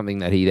wasn't something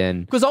that he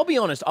then. Because I'll be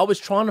honest, I was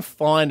trying to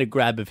find a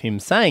grab of him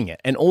saying it,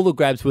 and all the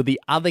grabs were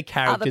the other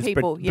characters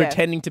people, yeah.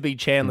 pretending to be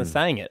Chandler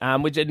saying it.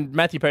 Which and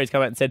Matthew Perry's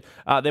come out and said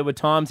there were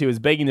times he was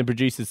begging the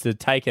producers to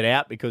take it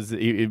out because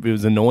it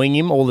was annoying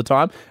him all the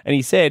time, and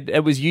he said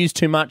it was used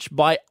too much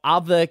by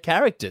other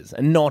characters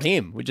and not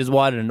him, which is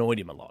why it annoyed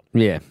him a lot.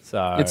 Yeah.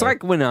 So It's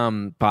like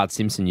when Bart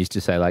Simpson used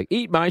to say like,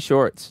 "Eat my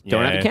shorts,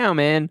 don't have Yeah. a cow,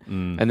 man,"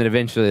 and then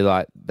eventually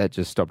like that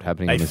just stopped happening.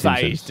 they on the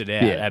Simpsons. phased it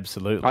out. Yeah.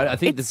 Absolutely. I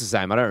think this is the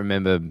same. I don't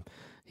remember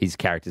his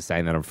character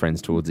saying that on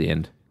Friends towards the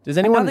end. Does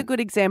anyone? Another good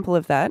example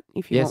of that,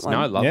 if you Yes, want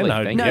one. no, lovely. Yeah,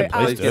 no, Thank no, you. yeah,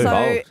 please do. Get So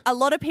involved. a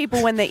lot of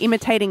people, when they're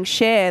imitating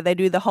Cher, they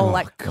do the whole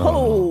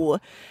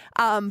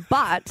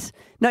but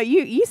no,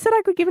 you said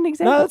I could give an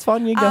example. No, that's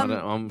fine. You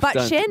go. But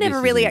don't Cher think never this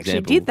is really an actually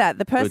example. did that.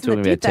 The We're person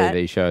talking that did about that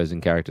TV shows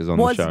and characters on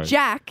was the show.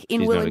 Jack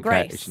in She's Will not and a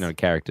Grace. She's not a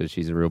character.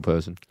 She's a real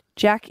person.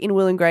 Jack in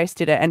Will and Grace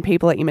did it, and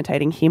people are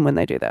imitating him when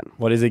they do that.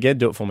 What is it again?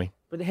 Do it for me.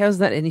 But how's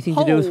that anything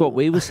to do with what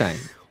we were saying?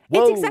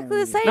 It's exactly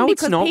the same. No, it's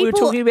because not. We were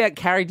people- talking about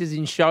characters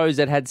in shows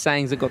that had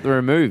sayings that got them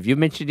removed. You're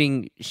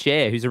mentioning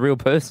Cher, who's a real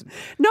person.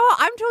 No,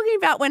 I'm talking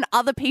about when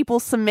other people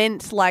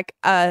cement like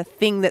a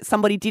thing that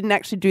somebody didn't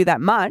actually do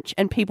that much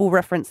and people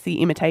reference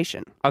the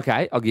imitation.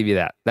 Okay, I'll give you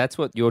that. That's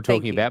what you're Thank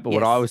talking you. about, but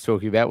what Yes. I was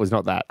talking about was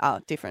not that. Oh,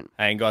 different.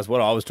 And guys,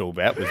 what I was talking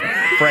about was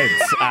friends.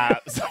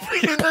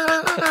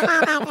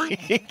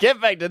 Get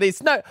back to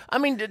this. No, I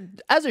mean,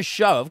 as a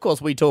show, of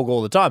course, we talk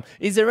all the time.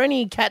 Is there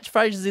any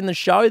catchphrases in the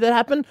show that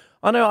happen?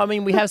 I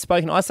mean, we have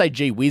spoken. I say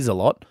 "gee whiz" a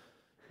lot,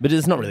 but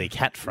it's not really a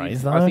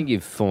catchphrase, though. I think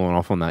you've fallen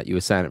off on that. You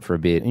were saying it for a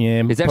bit.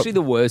 Yeah, it's actually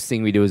the worst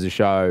thing we do as a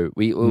show.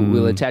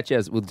 We'll attach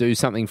we'll do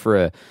something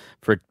for a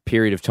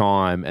period of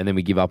time, and then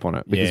we give up on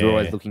it because we're Yeah.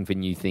 always looking for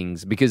new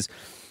things. Because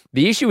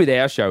the issue with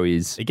our show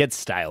is, it gets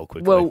stale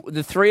quickly. well,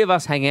 the three of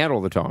us hang out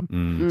all the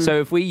time. So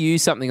if we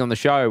use something on the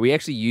show, we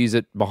actually use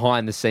it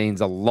behind the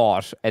scenes a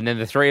lot, and then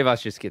the three of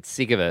us just get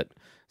sick of it.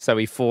 So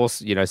we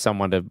force,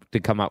 someone to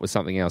come up with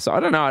something else. So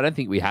I don't know. I don't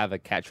think we have a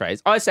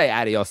catchphrase. I say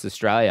 "Adios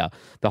Australia"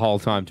 the whole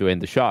time to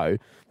end the show,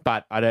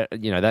 but I don't.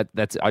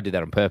 That's I did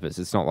that on purpose.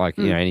 It's not like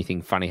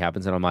anything funny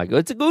happens and I'm like,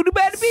 it's a good or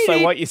bad opinion.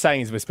 So what you're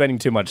saying is we're spending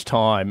too much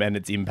time and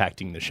it's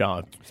impacting the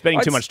show.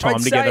 Spending too much time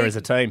I'd together say as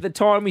a team. The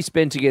time we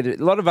spend together,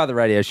 a lot of other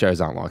radio shows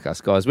aren't like us,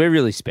 guys. We're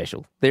really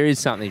special. There is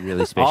something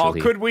really special Oh,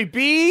 here. could we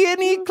be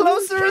any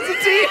closer as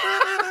a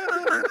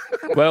team?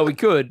 Well, we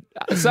could.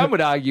 Some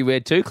would argue we're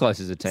too close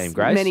as a team,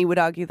 Grace. Many would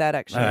argue that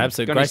actually.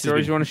 Absolutely. Got any Grace has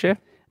stories you been, want to share?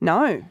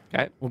 No.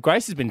 Okay. well,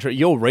 Grace has been.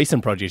 Your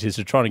recent project is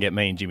to try and get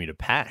me and Jimmy to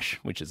pash,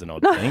 which is an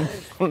odd thing.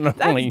 Not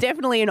That's only-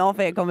 definitely an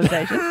off-air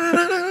conversation.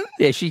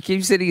 Yeah, she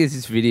keeps sending us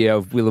this video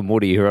of Will and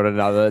Woody, who are on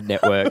another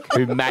network,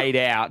 who made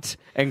out.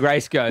 And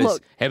Grace goes,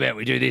 Look, how about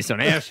we do this on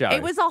our show?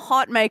 It was a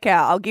hot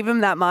makeout. I'll give him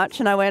that much.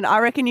 And I went, I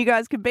reckon you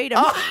guys could beat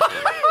him.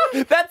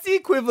 That's the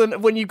equivalent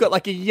of when you've got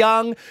like a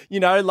young,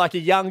 like a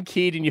young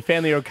kid in your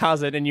family or a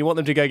cousin, and you want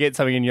them to go get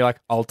something, and you're like,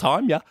 "I'll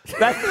time ya."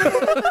 That's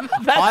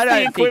I the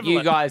don't think you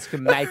equivalent. guys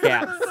can make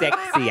out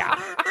sexier.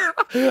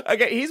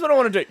 Okay, here's what I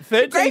want to do.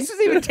 13. Grace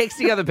was even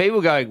texting other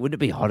people going, wouldn't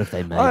it be hot if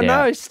they made Oh out?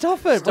 no,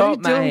 stop it. Stop,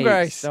 what are you doing, mate.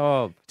 Grace?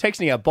 Stop.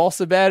 Texting our boss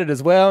about it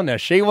as well. Now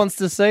she wants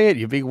to see it,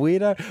 you big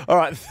weirdo. All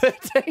right,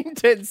 13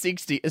 10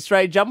 60.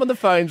 Australia, jump on the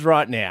phones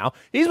right now.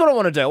 Here's what I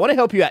want to do. I want to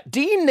help you out.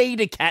 Do you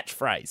need a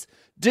catchphrase?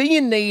 Do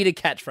you need a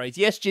catchphrase?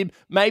 Yes, Jim,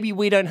 maybe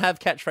we don't have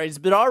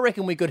catchphrases, but I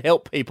reckon we could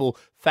help people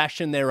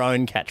fashion their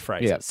own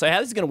catchphrases. Yeah. So how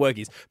this is going to work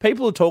is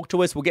people will talk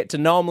to us, we'll get to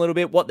know them a little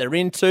bit, what they're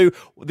into,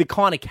 the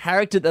kind of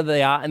character that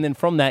they are, and then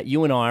from that,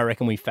 you and I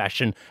reckon we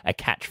fashion a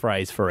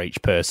catchphrase for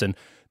each person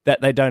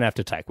that they don't have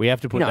to take. We have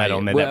to put that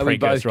on there, that Are we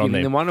both precursor on giving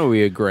there. them one or are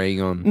we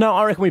agreeing on? No,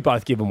 I reckon we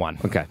both give them one.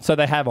 Okay. So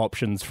they have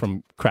options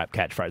from crap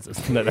catchphrases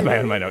that they may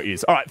or may not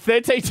use. All right,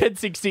 13 10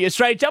 60.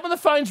 Australia, jump on the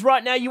phones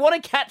right now. You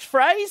want a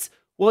catchphrase?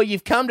 Well,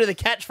 you've come to the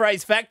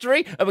catchphrase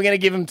factory and we're going to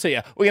give them to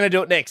you. We're going to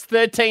do it next.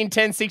 13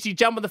 10 60.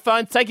 Jump on the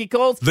phones. Take your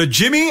calls. The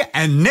Jimmy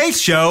and Nate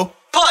Show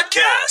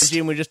podcast.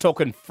 Jim, we're just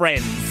talking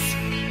friends.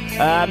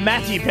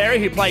 Matthew Perry,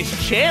 who plays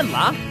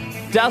Chandler,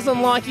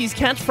 doesn't like his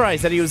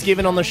catchphrase that he was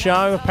given on the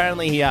show.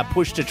 Apparently, he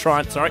pushed to try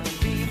and... Sorry.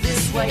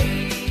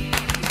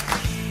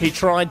 He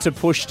tried to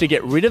push to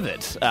get rid of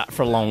it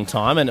for a long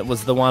time, and it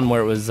was the one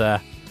where it was,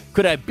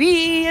 could I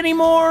be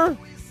anymore?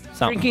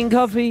 Something. Drinking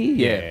coffee?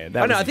 Yeah,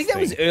 that I know. was I think his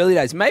that was thing. early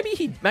days. Maybe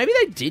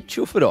they did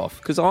chuff it off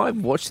because I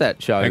watched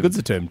that show. How good's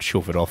the term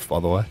chuff it off, by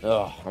the way?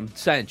 Oh, I'm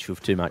saying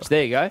chuff too much.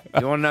 There you go.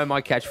 You want to know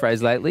my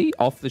catchphrase lately?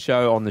 Off the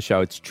show, on the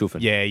show, it's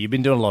chuffing. Yeah, you've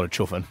been doing a lot of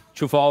chuffing.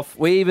 Chuff off.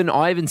 I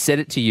even said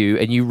it to you,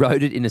 and you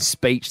wrote it in a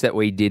speech that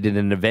we did in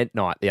an event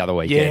night the other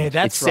weekend. Yeah,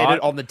 that's it said right.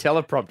 it on the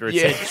teleprompter. It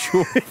Yeah.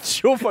 said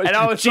chuff. Chuff. And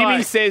I was Jimmy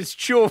like- says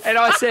chuff. And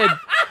I said,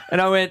 and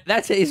I went,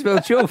 that's how you spell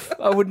chuff.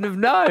 I wouldn't have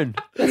known.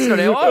 That's not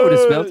how I would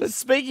have spelled it.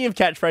 Speaking of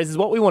catchphrases,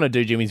 what we want to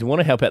do, Jimmy, is we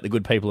want to help out the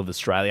good people of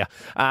Australia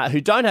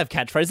who don't have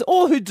catchphrases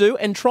or who do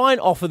and try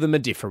and offer them a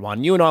different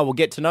one. You and I will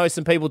get to know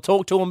some people,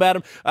 talk to them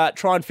about them,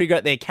 try and figure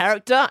out their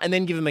character and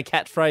then give them a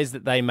catchphrase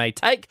that they may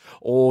take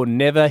or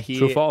never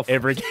hear Chuff off.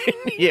 ever again.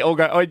 Yeah, or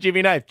go, oh,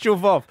 Jimmy, no,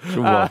 chuff off.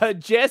 Chuff off.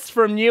 Jess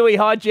from Newey.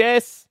 Hi,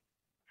 Jess.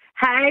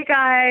 Hey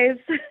guys.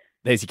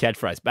 There's your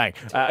catchphrase. Bang.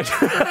 All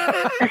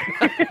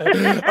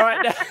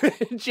right, now,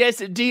 Jess,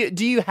 do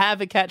you have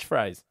a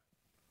catchphrase?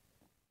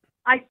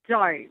 I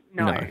don't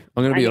know. No, I'm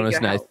going to be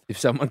honest, Nate. If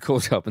someone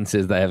calls up and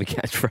says they have a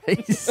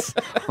catchphrase,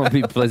 I'll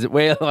be pleasant.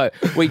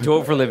 We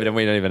talk for a living and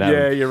we don't even have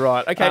them. you're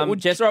right. Okay, well,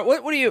 Jess, right,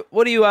 what do you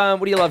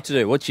love to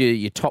do? What's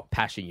your top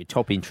passion, your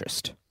top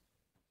interest?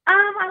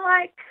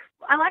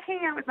 I like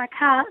hanging out with my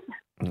cat.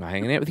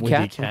 Hanging out with your with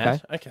your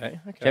cat. cat. Okay.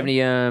 Okay. Do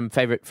you have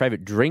any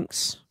favorite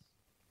drinks?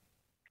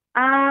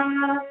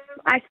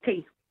 Iced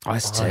tea.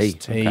 Iced tea. Iced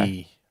tea.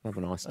 Okay. Love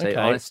an iced tea. Okay.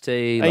 Iced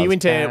tea. Are you loves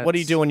into cats. what do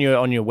you do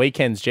on your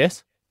weekends,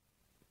 Jess?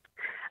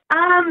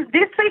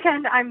 This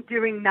weekend I'm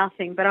doing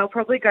nothing, but I'll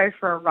probably go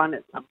for a run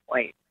at some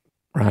point.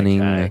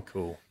 Running. Okay,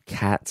 cool.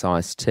 Cats.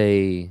 Iced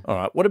tea. All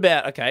right. What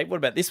about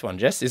this one,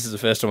 Jess? This is the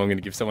first time I'm going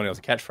to give someone else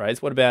a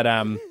catchphrase. What about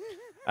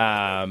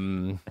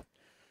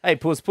hey,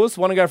 puss,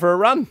 want to go for a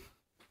run?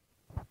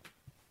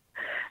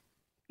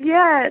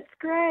 Yeah, it's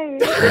great.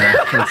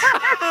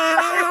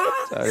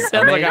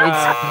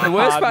 The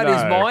worst part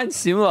is mine's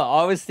similar.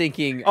 I was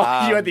thinking. you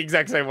had the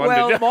exact same one,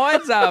 Well, did you?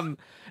 mine's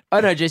I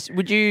don't know, Jess,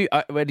 would you?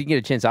 I didn't get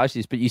a chance to ask you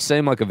this, but you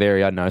seem like a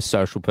very, I don't know,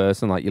 social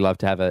person. Like you love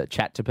to have a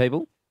chat to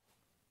people.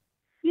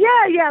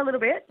 Yeah, a little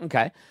bit.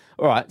 Okay.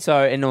 All right.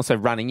 So, and also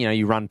running,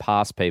 you run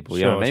past people,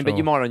 you know what I mean? But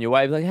you might on your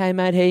way be like, hey,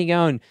 mate, how you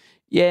going?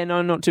 Yeah,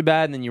 no, not too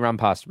bad. And then you run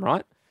past them,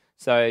 right?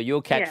 So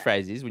your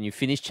catchphrase is when you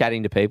finish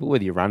chatting to people,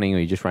 whether you're running or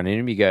you just run into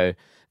them, you go,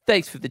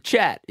 thanks for the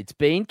chat. It's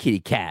been kitty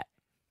cat.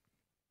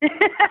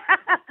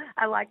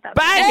 I like that.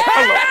 Bang!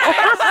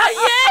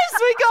 Yes,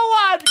 we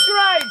got one.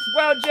 Great.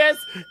 Well, Jess,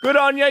 good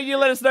on you. You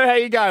let us know how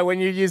you go when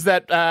you use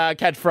that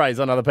catchphrase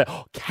on other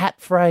people. Cat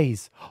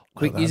phrase.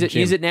 Quick, use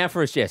it now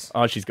for us, Jess.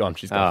 Oh, she's gone.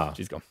 She's gone. Oh.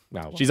 She's gone. Oh,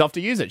 well. She's off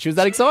to use it. She was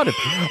that excited.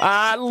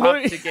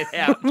 Pumped to get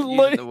out and use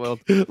it in the world.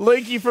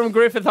 Lukey from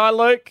Griffith. Hi,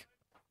 Luke.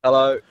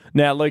 Hello.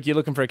 Now, Luke, you're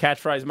looking for a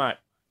catchphrase, mate.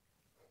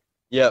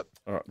 Yep.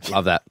 All right.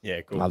 Love that.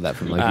 Yeah, cool. Love that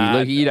from Lukey.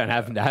 Lukey, you don't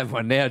happen to have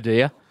one now, do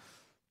you?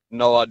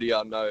 No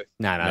idea. No.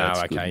 No, No, that's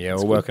okay, good. yeah,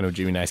 That's we're good. working with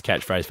Jimmy Nace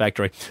Catchphrase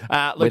Factory.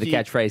 We're the Lukey,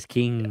 catchphrase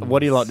king. what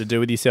do you like to do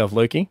with yourself,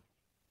 Lukey?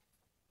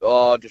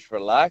 Oh, just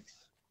relax.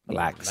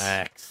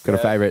 Relax. Got a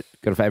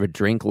favorite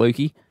drink,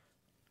 Lukey?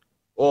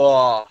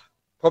 Oh,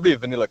 probably a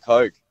vanilla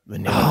Coke.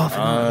 Vanilla.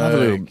 Love a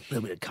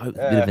little bit of Coke,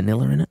 a bit of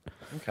vanilla in it.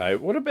 Okay,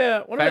 what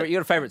about You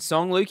got a favorite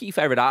song, Lukey?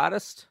 Favorite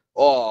artist?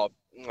 Oh,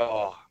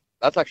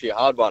 that's actually a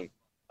hard one.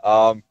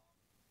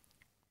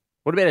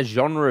 What about a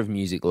genre of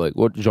music, Luke?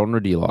 What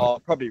genre do you like? Oh,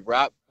 probably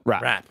rap.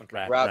 rap?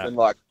 And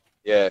like,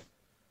 yeah.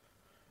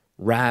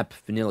 Rap,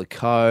 vanilla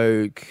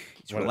Coke.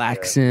 It's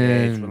relaxing.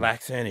 Yeah, he's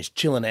relaxing. He's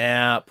chilling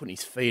out, putting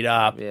his feet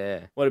up.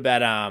 Yeah. What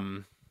about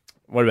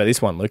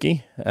this one,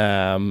 Lukey?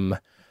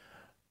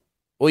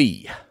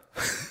 Oi.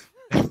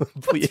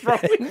 What's wrong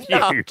with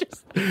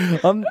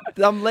you?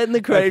 I'm letting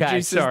the creative Okay,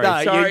 juices sorry.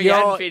 know. Sorry, you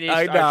hadn't finished.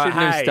 I shouldn't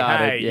have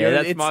started. Yeah,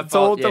 that's my It's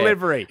all fault, yeah.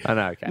 delivery. I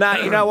know, okay. Nah,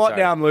 you know what?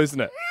 Sorry. Now I'm losing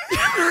it.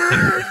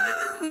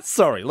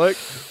 Sorry, Luke.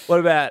 What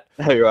about...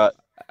 Hey, right.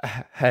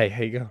 Hey,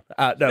 here you go.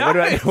 What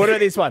about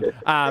this one?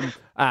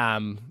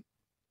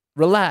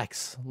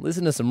 Relax.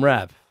 Listen to some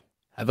rap.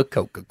 Have a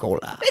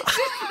Coca-Cola.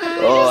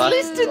 Oh,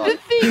 that's right.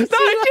 No,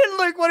 I didn't,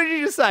 Luke. What did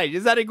you just say?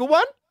 Is that a good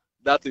one?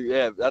 That's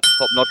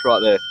top notch right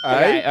there.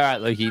 Okay, all right,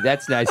 Lukey,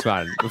 that's nice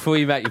one. Before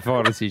you make your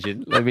final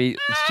decision,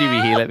 it's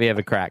Jimmy here. Let me have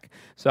a crack.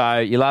 So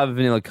you love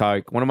vanilla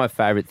Coke. One of my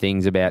favourite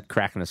things about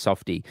cracking a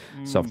soft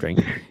drink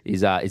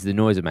is the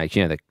noise it makes.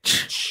 You know the.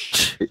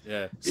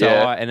 Yeah. So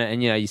Yeah.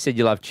 and you said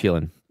you love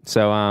chilling.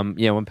 So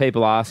when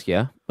people ask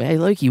you, hey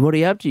Lukey, what are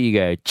you up to? You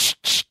go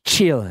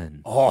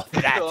chilling. Oh,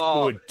 that's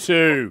good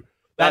too.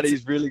 That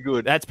is really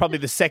good. That's probably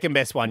the second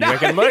best one, you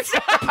reckon, Luke?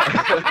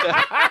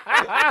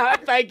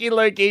 Thank you,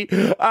 Lukey.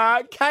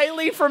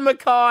 Kaylee from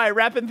Mackay,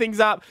 wrapping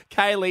things up.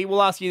 Kaylee,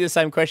 we'll ask you the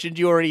same question.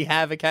 Do you already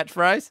have a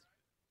catchphrase?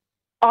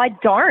 I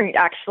don't,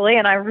 actually,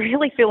 and I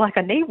really feel like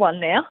I need one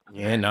now.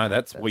 Yeah, no,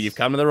 well, you've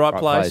come to the right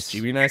place. place.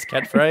 Jimmy Nace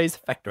Catchphrase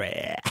Factory.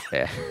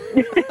 Yeah.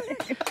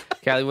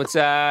 Kaylee,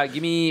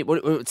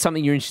 what's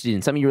something you're interested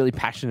in? Something you're really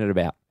passionate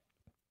about?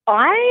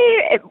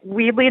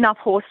 Weirdly enough,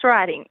 horse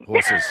riding.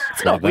 Horses.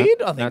 It's not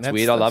weird. I think That's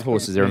weird. I love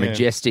horses. They're a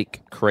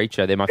majestic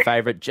creature. They're my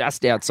favourite,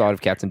 just outside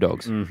of cats and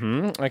dogs.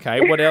 Mm-hmm.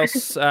 Okay. What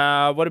else?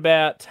 What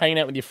about hanging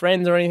out with your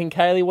friends or anything,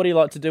 Kaylee? What do you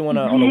like to do on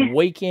a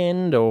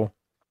weekend or?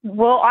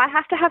 Well, I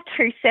have to have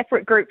two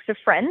separate groups of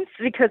friends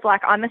because,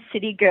 I'm a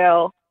city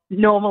girl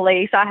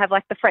normally. So I have,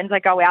 the friends I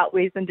go out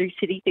with and do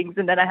city things,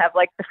 and then I have,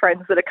 the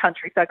friends that are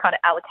country. So I kind of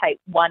allocate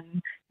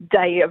one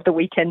day of the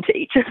weekend to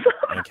each of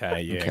them.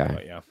 Okay, yeah. Okay.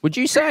 Got ya. Would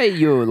you say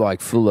you're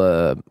full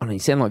of? I don't know, you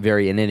sound like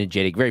very an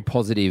energetic, very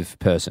positive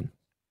person.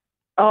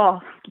 Oh,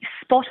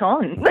 spot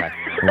on. Okay,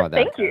 I like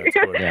that. Thank you. That's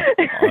good. Yeah.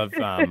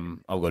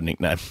 I've got a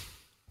nickname.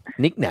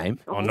 Nickname?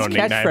 Oh, It's not a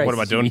nickname. catchphrase. What am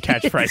I doing?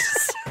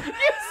 Catchphrases.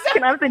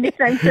 Can I have the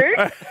nickname too?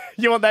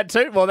 You want that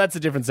too? Well, that's a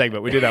different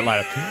segment. We do that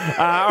later.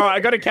 All right, I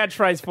got a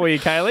catchphrase for you,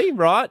 Kaylee.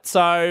 Right,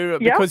 so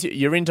because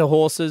you're into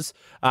horses,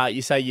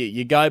 you say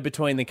you go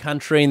between the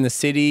country and the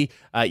city.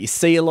 You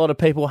see a lot of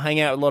people,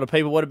 hang out with a lot of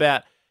people. What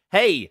about,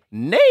 hey,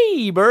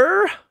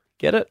 neighbor?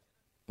 Get it?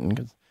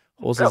 'Cause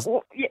horses.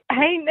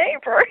 Hey,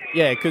 neighbor.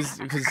 Yeah, because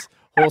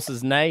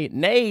horses neigh.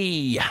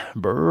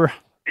 Neighbor.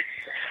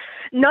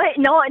 No,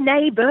 not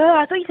neighbor.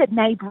 I thought you said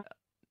neighbor.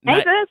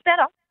 Neighbor's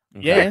better.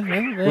 Yeah,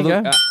 there you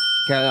go.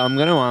 Okay, I'm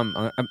going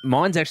to.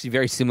 Mine's actually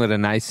very similar to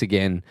Nace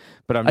again,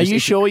 but Are you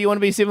sure you want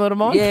to be similar to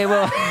mine? Yeah,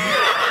 well,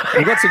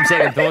 I've got some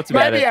second thoughts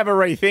about Maybe it. have a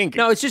rethink.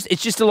 No, it's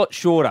just a lot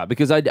shorter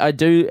because I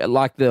do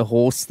like the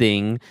horse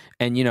thing,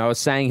 and I was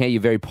saying how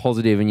you're very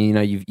positive, and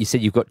you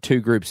said you've got two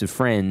groups of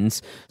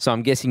friends, so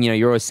I'm guessing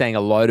you're always saying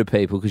a load of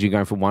people because you're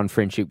going from one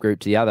friendship group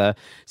to the other,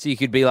 so you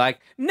could be like,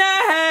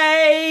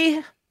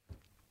 nay.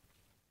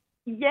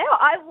 Yeah,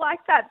 I like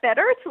that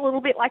better. It's a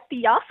little bit like the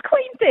Yas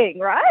Queen thing,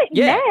 right?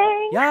 Yeah.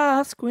 Nay.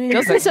 Yes, Queen.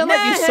 Doesn't it sound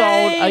like you're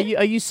sold?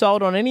 Are you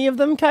sold on any of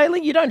them,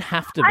 Kaylee? You don't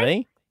have to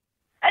be.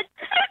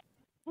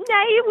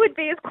 Nay would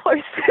be as close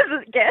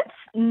as it gets.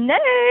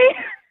 Nay.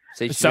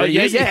 See, So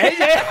yeah.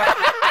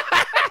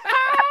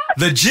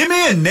 The Jimmy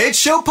and Nate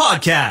Show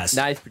podcast.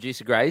 Nath,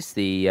 producer Grace,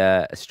 the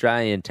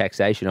Australian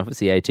Taxation Office,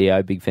 the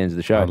ATO, big fans of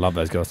the show. I love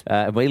those guys.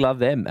 And we love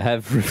them,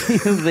 have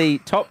revealed the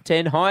top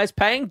 10 highest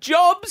paying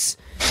jobs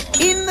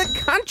in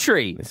the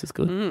country. This is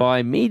good.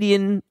 By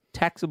median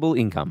taxable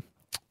income.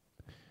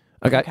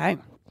 Okay.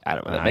 I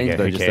don't know what that Okay, means,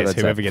 but I who just thought cares? I'd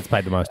say. Whoever gets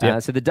paid the most. Yeah.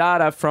 So the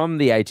data from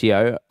the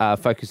ATO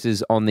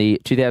focuses on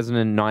the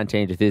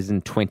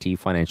 2019-2020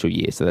 financial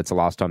year. So that's the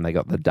last time they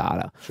got the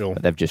data. Sure.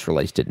 But they've just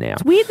released it now.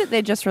 Weird that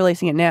they're just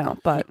releasing it now,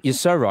 but You're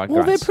so right,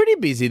 Well, Grace. they're pretty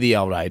busy, the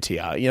old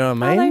ATO. You know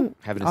what I Are mean? they?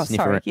 Having a Oh,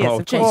 sniffer. sorry. Yes, Oh,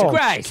 of course. Jesus.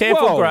 Grace.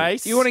 Careful, whoa.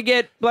 Grace. You want to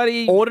get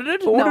bloody...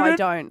 Audited? No, I Audited?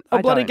 don't. I'll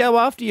I bloody don't. go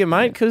after you,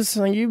 mate, because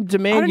you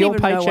demand I don't your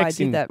even know why I paychecks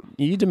did that.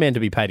 You demand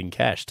to be paid in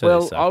cash too.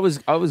 Well, so. I was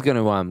going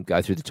to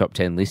go through the top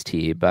 10 list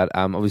here, but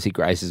obviously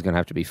Grace is going to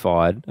have to be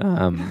fired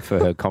for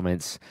her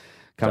comments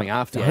coming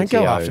after the Don't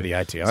ATO. go after the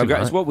ATO, So,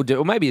 Grace, mate. what we'll do,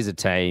 or maybe as a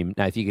team,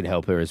 now if you can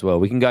help her as well,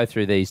 we can go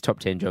through these top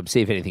 10 jobs,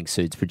 see if anything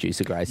suits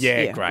producer Grace.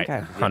 Yeah, Yeah, great.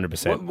 okay.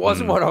 100%.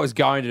 Wasn't what I was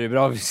going to do, but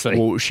obviously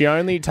Well, she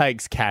only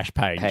takes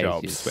cash-paying Pays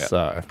jobs. as well.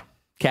 So,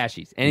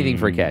 cashies. Anything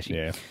for a cashie.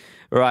 yeah.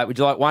 All right, would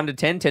you like 1 to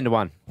 10? 10 to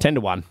 1. 10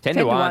 to 1. 10 to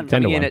to 1. 1.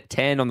 10 to Coming in 1. at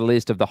 10 on the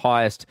list of the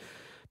highest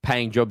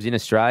paying jobs in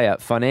Australia,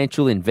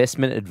 financial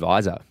investment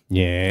advisor.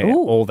 Yeah,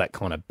 Ooh. all that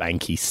kind of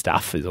banky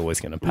stuff is always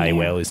going to pay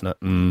well, isn't it?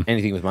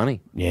 Anything with money.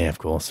 Yeah, of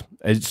course.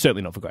 It's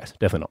certainly not for Grace.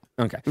 Definitely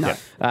Okay.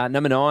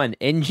 Number 9,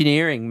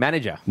 engineering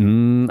manager.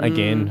 not.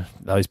 Again,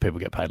 those people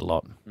get paid a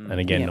lot. And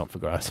again, not for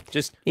Grace.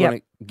 Just Yep.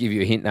 want to give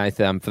you a hint, Nath.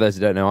 For those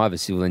who don't know, I have a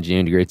civil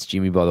engineering degree. It's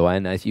Jimmy, by the way.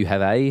 Nath, you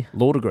have a...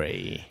 Law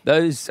degree.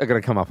 Those are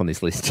going to come up on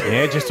this list.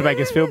 Yeah, just to make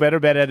us feel better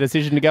about our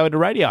decision to go into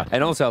radio.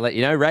 And also, I'll let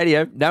you know,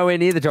 radio, nowhere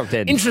near the top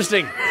 10.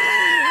 Interesting.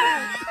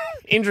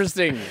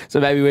 Interesting. So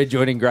maybe we're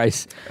joining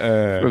Grace.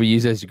 Probably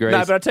use those degrees. No,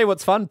 but I'll tell you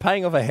what's fun,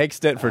 paying off a HEX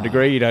debt for a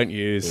degree you don't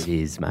use. It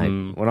is,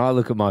 mate. When I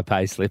look at my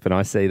pay slip and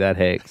I see that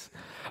hex.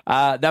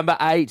 Number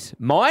 8,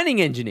 mining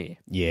engineer.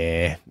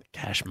 Yeah,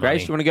 cash money.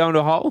 Grace, you want to go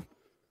into a hole?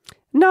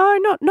 No,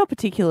 not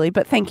particularly,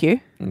 but thank you.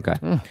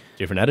 Okay.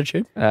 Different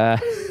attitude.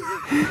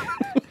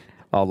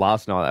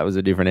 Last night that was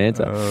a different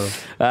answer.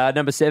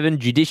 Number 7,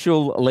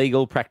 judicial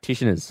legal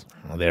practitioners.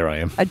 Oh, there I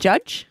am. A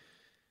judge?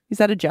 Is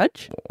that a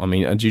judge? I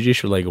mean, a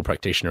judicial legal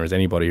practitioner is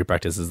anybody who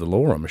practices the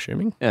law, I'm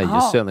assuming. You're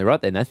certainly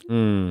right there, Nath.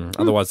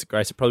 Otherwise,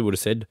 Grace probably would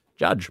have said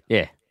judge.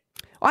 Yeah.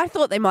 I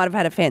thought they might have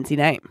had a fancy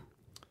name.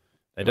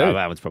 They do. Well,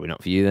 that one's probably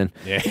not for you then.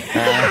 Yeah.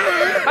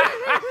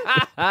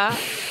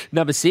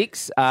 Number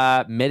 6,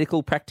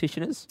 medical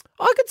practitioners.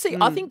 I could see.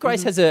 I think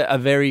Grace has a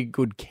very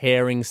good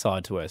caring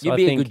side to her. So You'd I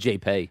be think, a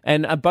good GP.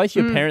 And both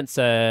your parents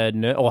are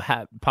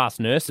past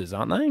nurses,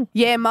 aren't they?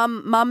 Yeah,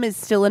 mum is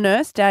still a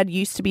nurse. Dad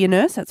used to be a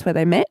nurse. That's where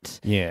they met.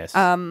 Yes.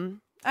 I know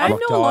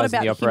a lot Eyes in about the the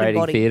human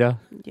operating body. theatre.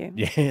 Yeah.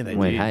 yeah, they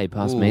Went, do. hey,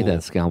 pass me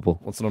that scalpel.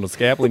 What's not a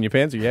scalpel in your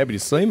pants? Are you happy to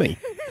see me?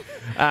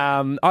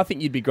 I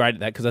think you'd be great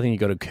at that because I think you've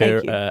got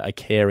Thank you. a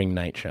caring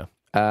nature.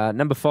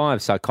 Number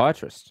 5,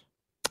 psychiatrist.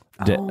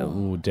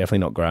 Definitely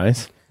not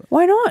Grace.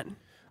 Why not?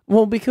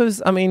 Well,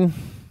 because, I mean,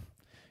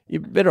 you're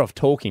better off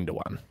talking to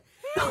one.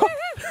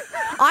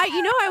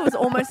 I was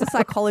almost a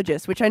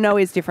psychologist, which I know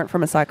is different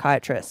from a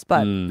psychiatrist,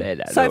 but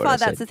so far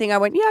that's the thing I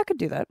went, yeah, I could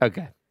do that.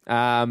 Okay.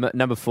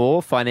 Number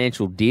 4,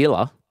 financial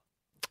dealer.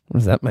 What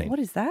does that mean? What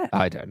is that?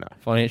 I don't know.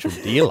 Financial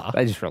dealer?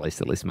 They just released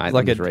the list, mate.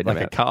 like I'm just reading a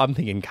about. car, I'm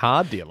thinking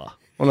card dealer.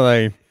 What are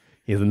they?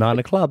 Here's the 9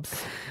 of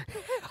clubs.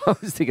 I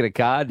was thinking a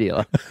car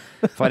dealer.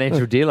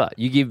 Financial dealer.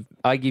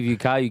 I give you a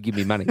car, you give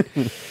me money.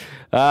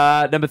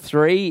 Number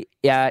 3,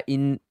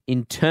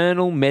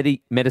 internal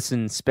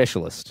medicine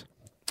specialist.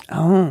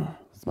 Oh,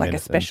 like a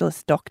Medicine.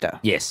 specialist doctor.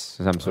 Yes,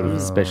 some sort of a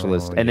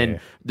specialist. And yeah. then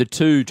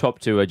the top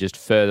two are just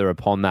further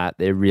upon that.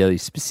 They're really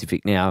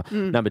specific now.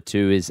 Number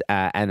 2 is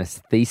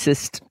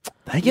anaesthetist.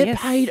 They get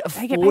Yes, paid a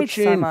they get paid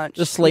fortune. so much.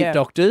 The sleep Yeah.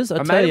 doctors, I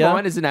A tell mate you. of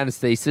mine is an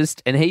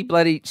anaesthetist, and he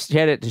bloody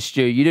shout out to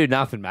Stu, you do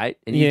nothing, mate.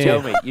 And you Yeah.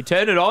 tell me, you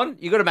turn it on,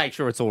 you got to make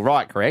sure it's all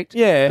right, correct?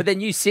 Yeah. But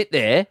then you sit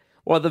there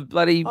while the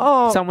bloody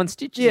someone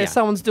stitches Yeah, you.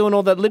 someone's doing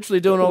all that, literally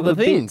doing all the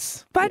the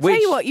things. But I tell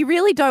you what, you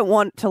really don't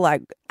want to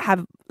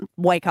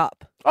wake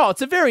up. Oh,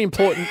 it's a very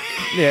important.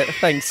 Yeah,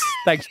 thanks,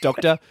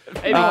 doctor.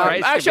 Maybe Grace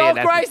could Actually, be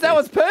an Grace, that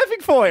was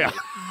perfect for you.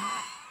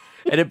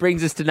 And it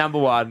brings us to number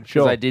 1, because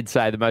Sure. I did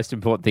say the most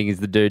important thing is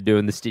the dude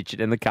doing the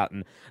stitching and the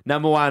cutting.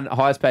 Number 1,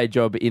 highest paid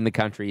job in the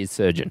country is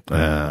surgeon.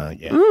 Yeah,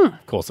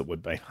 of course it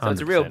would be. So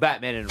it's a real 100%.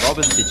 Batman and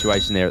Robin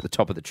situation there at the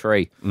top of the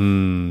tree.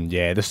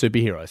 Yeah, the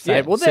superheroes.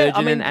 Yeah, Well,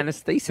 surgeon and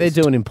anaesthetist. They're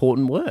doing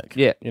important work.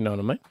 Yeah. You know what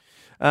I mean?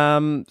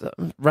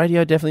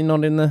 Radio definitely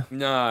not in the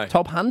No.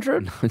 top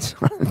 100. I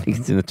think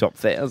it's in the top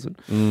 1,000.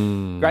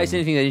 Grace,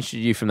 anything that interested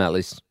you from that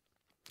list?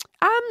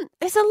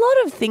 There's a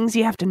lot of things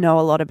you have to know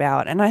a lot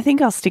about, and I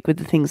think I'll stick with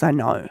the things I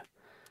know.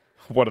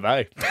 What are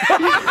they?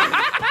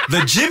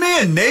 The Jimmy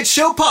and Nate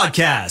Show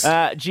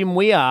podcast. Jim,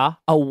 we are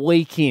a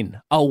week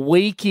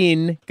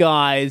in,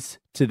 guys,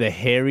 to the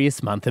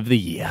hairiest month of the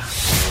year.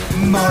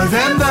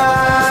 Movember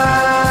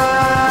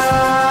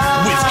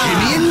with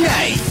Jimmy and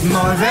Nate.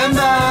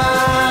 Movember.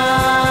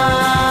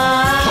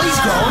 Please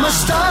grow a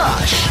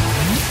moustache.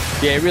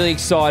 Yeah, really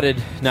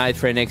excited, Nate,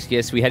 for our next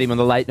guest. We had him on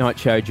the late night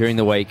show during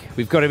the week.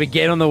 We've got him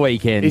again on the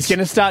weekends. He's going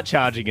to start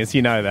charging us,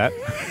 you know that.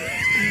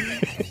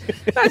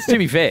 That's to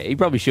be fair. He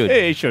probably should.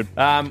 Yeah, he should.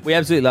 We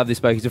absolutely love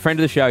this bloke. He's a friend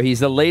of the show. He's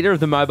the leader of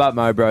the Mobart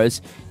Mo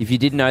Bros. If you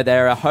didn't know,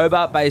 they're a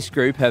Hobart-based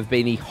group, have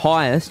been the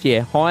highest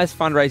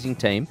fundraising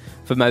team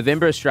for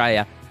Movember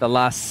Australia the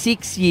last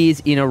 6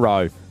 years in a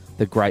row.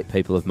 The great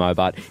people of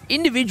Mobart.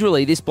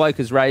 Individually, this bloke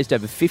has raised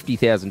over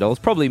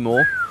 $50,000, probably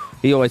more.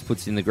 He always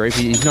puts it in the group.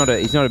 He's not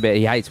about.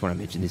 He hates when I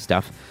mention this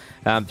stuff.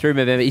 Through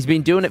Movember, he's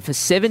been doing it for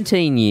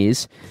 17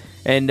 years.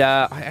 And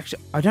I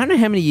don't know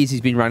how many years he's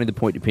been running the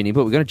Point to Pinning,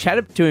 but we're going to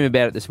chat to him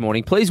about it this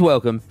morning. Please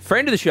welcome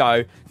friend of the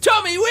show,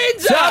 Tommy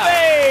Windsor.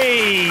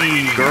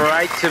 Tommy!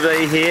 Great to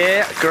be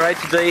here. Great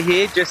to be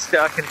here. Just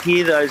I can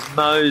hear those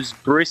mows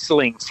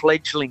bristling,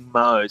 fledgling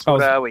mows.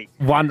 What are we?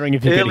 Wondering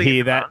if you could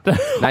hear that.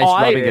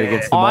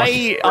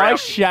 I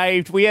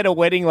shaved. We had a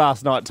wedding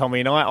last night,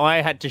 Tommy, and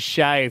I had to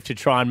shave to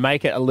try and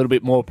make it a little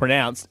bit more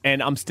pronounced.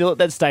 And I'm still at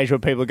that stage where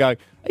people go,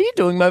 "Are you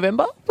doing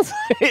Movember?"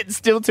 It's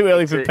still too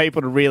early for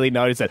people to really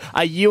notice it.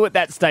 Are you at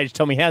that stage,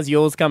 Tommy? How's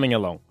yours coming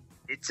along?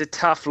 It's a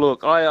tough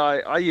look.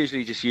 I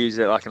usually just use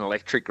it like an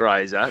electric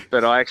razor,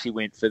 but I actually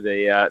went for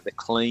the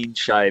clean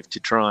shave to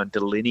try and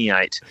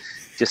delineate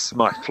just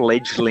my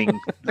fledgling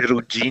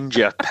little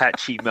ginger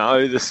patchy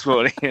mow this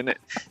morning. And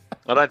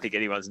I don't think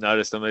anyone's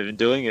noticed I'm even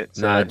doing it.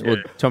 So, no, well,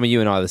 Tommy,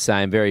 you and I are the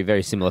same. Very,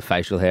 very similar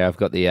facial hair. I've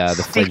got the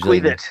stick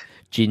with it.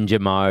 Ginger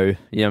mow. You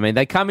know what I mean?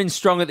 They come in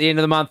strong at the end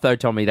of the month, though,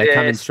 Tommy. They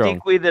come in strong.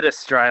 Stick with it,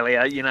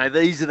 Australia. You know,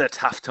 these are the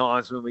tough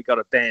times when we got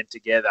to band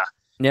together.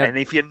 Yep. And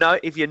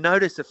if you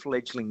notice a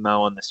fledgling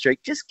mow on the street,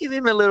 just give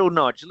him a little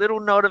nod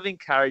of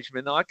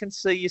encouragement. I can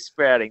see you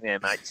sprouting there,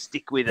 mate.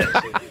 Stick with it.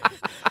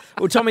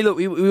 Well, Tommy, look,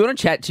 we want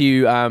to chat to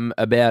you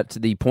about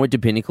the Point to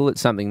Pinnacle.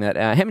 It's something that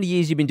how many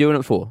years have you been doing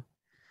it for?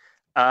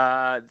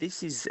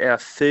 This is our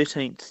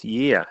 13th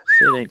year,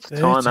 13th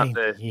time up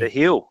the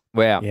hill.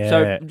 Wow. Yeah.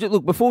 So,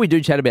 look, before we do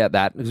chat about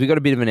that, because we've got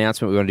a bit of an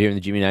announcement we're going to do in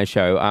the Jimmy Nash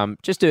Show,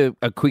 just a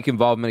quick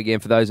involvement again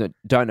for those that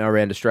don't know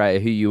around Australia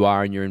who you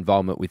are and your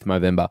involvement with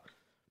Movember.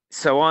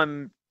 So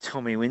I'm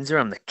Tommy Windsor.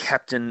 I'm the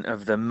captain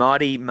of the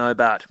mighty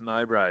Mobart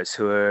Mo Bros,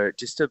 who are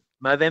just a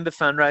Movember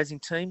fundraising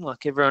team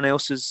like everyone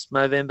else's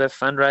Movember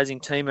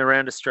fundraising team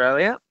around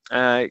Australia,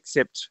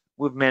 except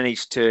we've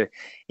managed to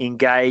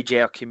engage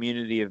our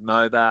community of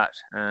Mobart,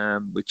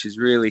 which has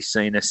really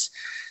seen us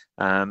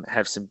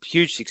have some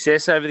huge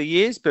success over the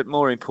years, but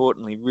more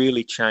importantly,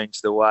 really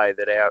changed the way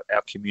that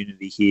our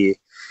community here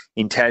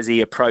in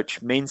Tassie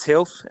approach men's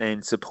health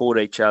and support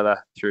each other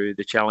through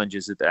the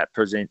challenges that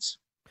presents.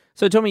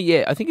 So,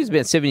 Tommy, I think it's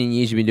about 17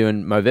 years you've been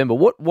doing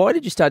Movember. Why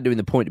did you start doing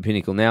the Point to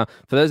Pinnacle? Now,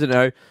 for those that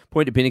know,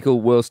 Point to Pinnacle,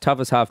 world's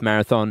toughest half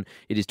marathon.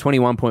 It is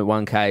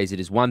 21.1 Ks.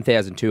 It is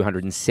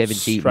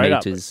 1,270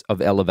 metres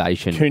of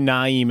elevation.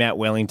 Kunai, Mount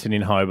Wellington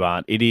in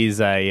Hobart. It is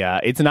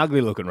it's an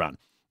ugly looking run.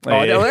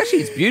 Oh, no,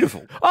 actually, it's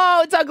beautiful. Oh,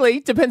 it's ugly.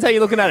 Depends how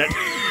you're looking at it.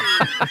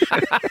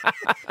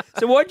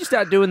 So why did you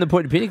start doing the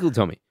Point to Pinnacle,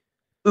 Tommy?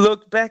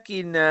 Look, back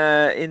in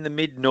the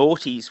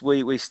mid-noughties,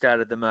 we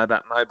started the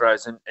Mobart Mo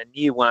Bros, and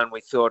year one we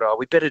thought,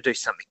 we better do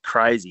something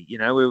crazy. You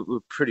know, we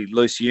were pretty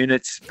loose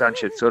units, a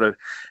bunch of sort of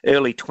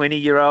early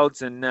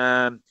 20-year-olds,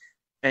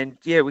 and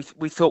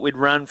we thought we'd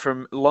run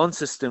from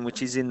Launceston,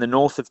 which is in the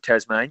north of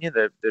Tasmania,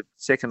 the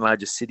second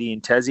largest city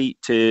in Tassie,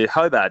 to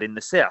Hobart in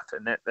the south,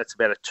 and that's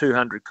about a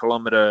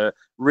 200-kilometre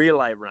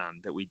relay run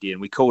that we did, and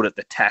we called it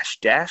the Tash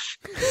Dash.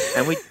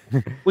 And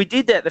we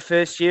did that the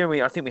first year,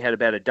 and I think we had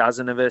about a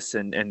dozen of us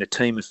and a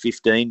team of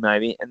 15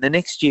 maybe, and the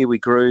next year we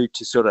grew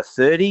to sort of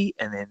 30,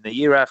 and then the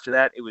year after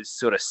that it was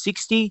sort of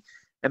 60,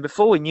 and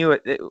before we knew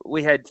it,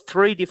 we had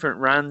 3 different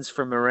runs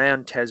from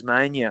around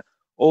Tasmania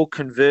all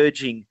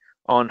converging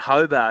on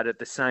Hobart at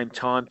the same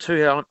time,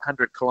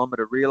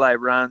 200-kilometre relay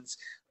runs,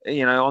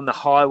 you know, on the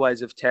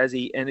highways of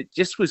Tassie, and it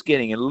just was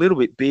getting a little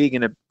bit big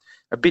and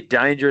a bit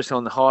dangerous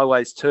on the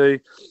highways too.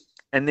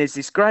 And there's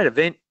this great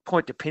event,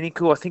 Point to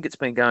Pinnacle. I think it's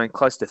been going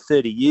close to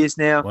 30 years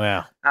now.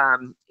 Wow.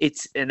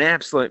 It's an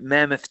absolute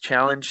mammoth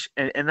challenge,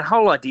 and the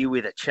whole idea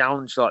with a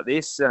challenge like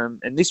this, and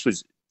this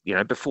was, you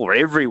know, before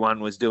everyone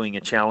was doing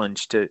a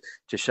challenge to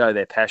show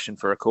their passion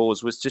for a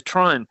cause, was to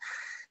try and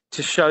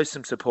to show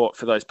some support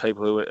for those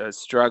people who are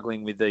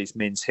struggling with these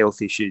men's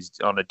health issues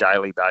on a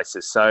daily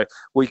basis. So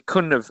we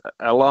couldn't have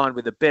aligned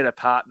with a better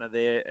partner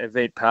there,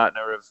 event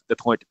partner of the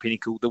Point to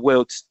Pinnacle, the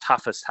world's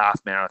toughest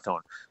half marathon,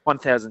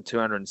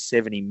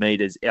 1,270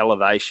 metres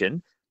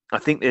elevation. I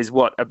think there's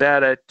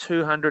about a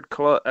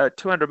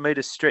 200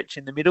 metre stretch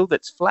in the middle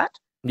that's flat.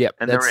 Yep.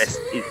 And the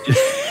rest is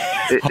just...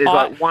 There's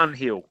like one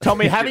hill.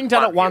 Tommy, having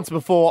done it once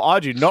before, I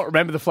do not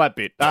remember the flat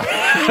bit. Yeah,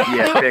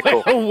 fair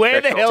call.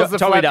 Where the hell's the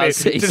Tommy flat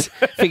does. bit? He's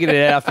figured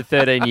it out after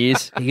 13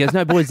 years. He goes,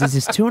 no, boys, there's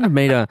this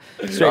 200-metre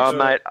stretch. Oh,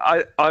 mate,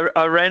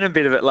 I ran a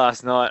bit of it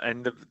last night,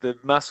 and the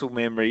muscle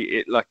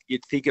memory,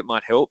 you'd think it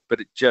might help, but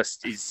it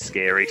just is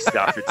scary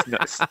stuff.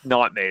 It's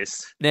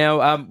nightmares.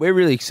 Now, we're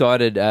really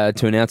excited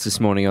to announce this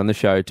morning on the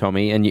show,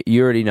 Tommy, and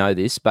you already know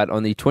this, but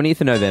on the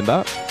 20th of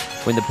November,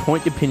 when the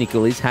Point to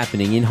Pinnacle is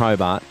happening in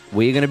Hobart.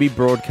 We're going to be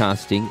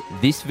broadcasting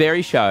this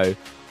very show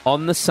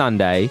on the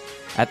Sunday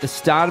at the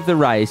start of the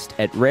race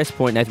at Rest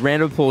Point. Nath,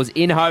 round of applause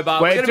in Hobart.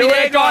 We're gonna doing be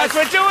there, it, guys.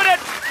 We're doing it.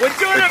 We're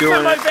doing it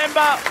for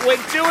November. We're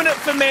doing it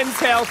for Men's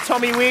Health.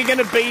 Tommy, we're going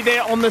to be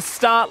there on the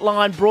start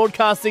line,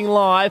 broadcasting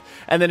live.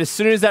 And then as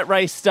soon as that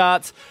race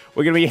starts,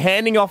 we're going to be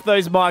handing off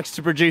those mics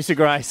to producer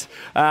Grace.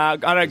 I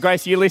don't know,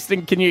 Grace, you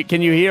listening? Can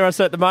you hear us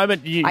at the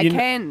moment? I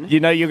can. You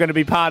know you're going to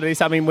be part of this.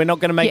 I mean, we're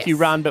not going to make you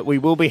run, but we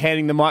will be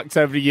handing the mics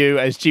over to you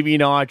as Jimmy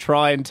and I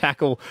try and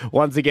tackle,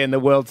 once again, the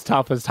world's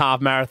toughest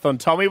half marathon.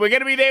 Tommy, we're going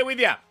to be there with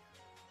you.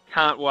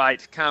 Can't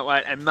wait.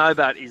 And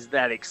Mobart is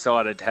that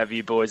excited to have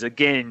you boys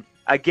again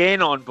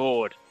on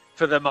board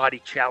for the mighty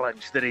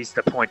challenge that is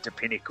the Point to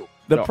Pinnacle.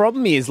 The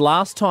problem is,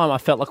 last time I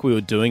felt like we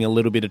were doing a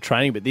little bit of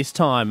training, but this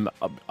time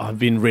I've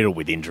been riddled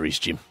with injuries,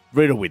 Jim.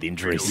 Riddled with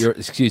injuries. Your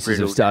excuses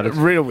have started.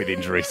 Riddled with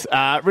injuries.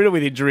 A little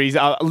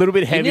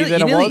bit heavier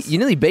than I was. You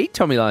nearly beat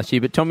Tommy last year,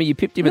 but Tommy, you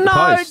pipped him at the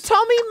post.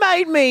 Tommy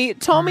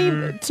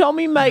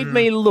made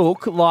me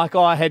look like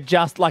I had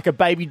just like a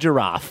baby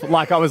giraffe,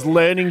 like I was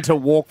learning to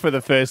walk for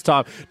the first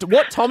time.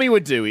 What Tommy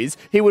would do is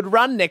he would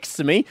run next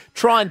to me,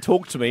 try and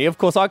talk to me. Of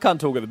course, I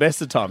can't talk at the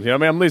best of times. You know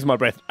what I mean? I'm losing my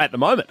breath at the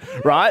moment,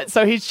 right?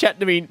 So he's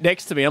chatting to me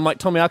next to me. I'm like,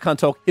 Tommy, I can't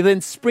talk. He'll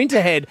then sprint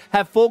ahead,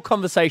 have 4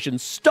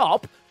 conversations,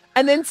 stop,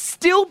 and then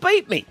still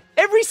beat me.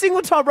 Every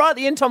single time, right at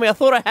the end, Tommy, I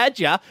thought I had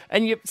you,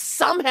 and you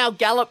somehow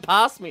galloped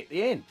past me at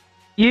the end.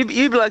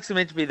 You blokes are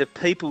meant to be the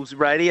people's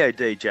radio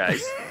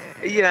DJs.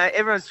 You know,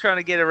 everyone's trying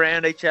to get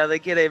around each other,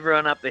 get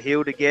everyone up the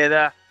hill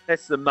together.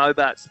 That's the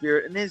Mobart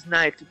spirit. And there's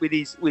Nate with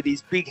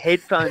his big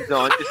headphones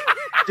on,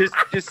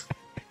 just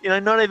you know,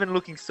 not even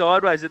looking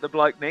sideways at the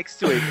bloke next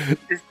to him.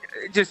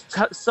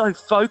 So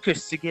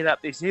focused to get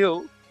up this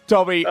hill.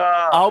 Tommy,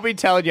 I'll be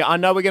telling you, I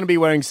know we're going to be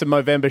wearing some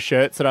Movember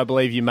shirts that I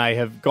believe you may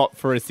have got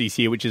for us this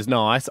year, which is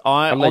nice.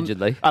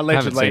 Allegedly.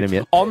 Haven't seen them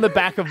yet. On the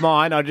back of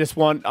mine, I just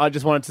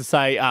wanted to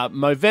say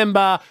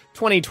Movember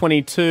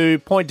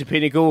 2022, Point to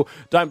Pinnacle.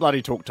 Don't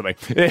bloody talk to me.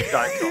 Don't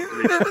talk to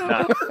me.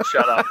 No,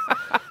 shut up.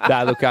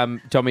 No, look,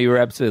 Tommy, we're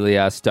absolutely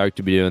stoked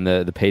to be doing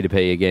the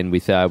P2P again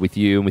with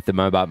you and with the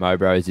Mobart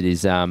Mobros. It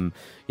is,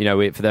 you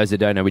know, for those that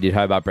don't know, we did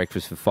Hobart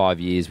Breakfast for 5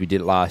 years. We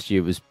did it last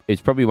year.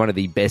 It's probably one of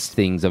the best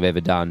things I've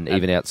ever done,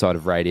 even outside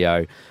of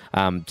radio.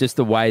 Just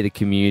the way the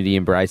community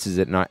embraces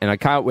it, and I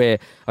can't wait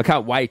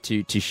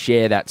to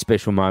share that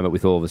special moment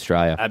with all of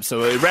Australia.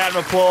 Absolutely. Round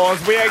of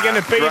applause. We are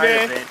going to be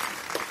there. Event.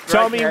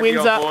 Tommy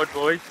Windsor, board,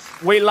 boys.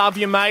 We love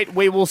you, mate.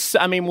 We'll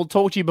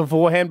talk to you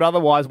beforehand, but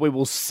otherwise we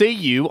will see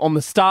you on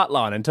the start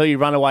line until you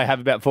run away, have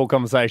about 4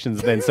 conversations,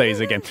 and then see us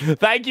again.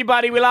 Thank you,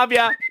 buddy. We love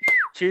you.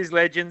 Cheers,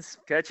 legends.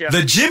 Catch ya.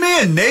 The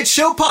Jimmy and Nate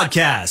Show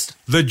Podcast.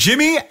 The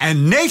Jimmy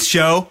and Nate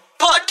Show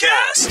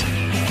Podcast.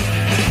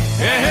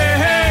 Hey, hey,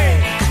 hey,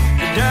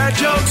 Dad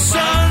Joke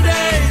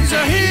Sundays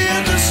are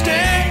here to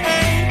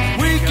stay.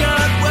 We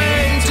can't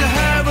wait to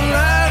have a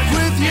laugh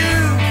with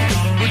you.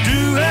 We're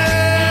doing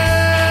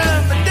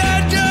the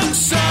Dad Joke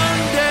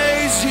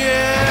Sundays,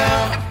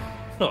 yeah.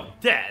 Oh,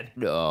 Dad.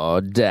 Oh,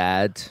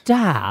 Dad.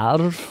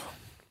 I'm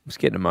just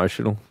getting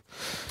emotional.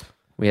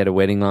 We had a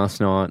wedding last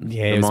night.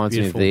 Yeah, it was reminds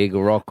me of beautiful. the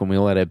Eagle Rock when we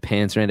all had our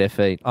pants around our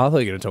feet. I thought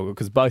you were going to talk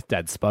because both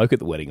dads spoke at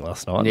the wedding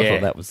last night. Yeah. I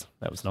thought that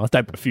was nice.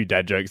 They put a few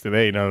dad jokes to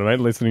there, you know what I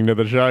mean? Listening to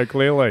the show,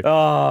 clearly.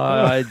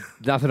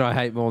 Nothing I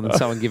hate more than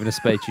someone giving a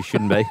speech you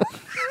shouldn't be.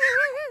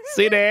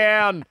 Sit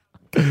down.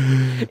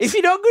 If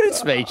you're not good at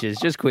speeches,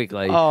 just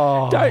quickly,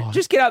 don't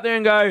just get up there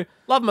and go,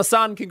 Love my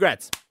son.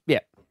 Congrats. yeah,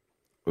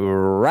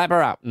 wrap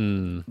her up.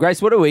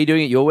 Grace, what are we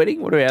doing at your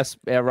wedding? What are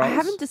our roles? I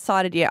haven't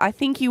decided yet. I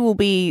think you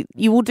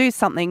will do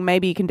something.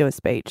 Maybe you can do a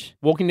speech.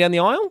 Walking down the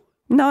aisle?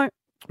 No.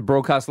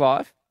 Broadcast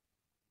live?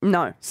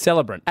 No.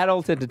 Celebrant.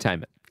 Adult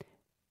entertainment?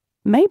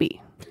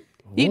 Maybe.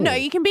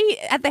 You can be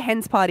at the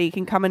hens party. You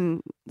can come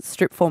and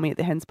strip for me at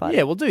the hens party.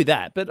 Yeah, we'll do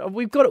that. But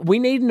we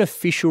need an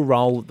official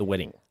role at the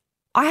wedding.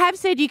 I have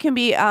said you can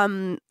be,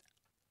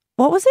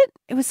 what was it?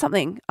 It was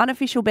something.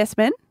 Unofficial best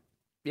men?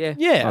 Yeah.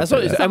 Yeah, that's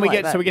what, and we like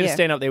get that, to yeah.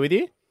 stand up there with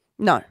you.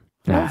 No.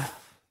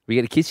 We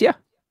get to kiss you?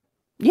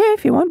 Yeah,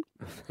 if you want.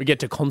 We get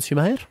to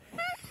consummate.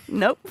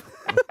 Nope.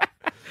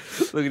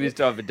 Look at this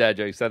time for Dad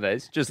Joke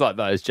Sundays. Just like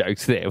those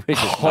jokes there. We're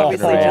just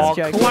Obviously mucking around. just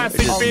joking.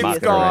 Classic Just bits,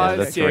 mucking around,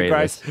 the guys. three Yeah, of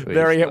Grace. us.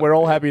 We're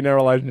all happy in our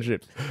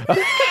relationships.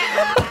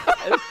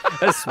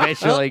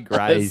 Especially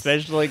Grace.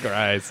 Especially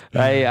Grace.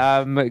 Hey,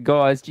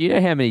 guys, do you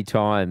know how many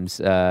times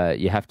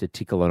you have to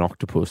tickle an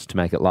octopus to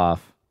make it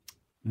laugh?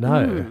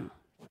 No.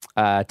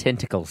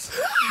 Tentacles.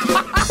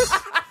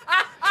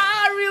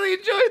 I really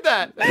enjoyed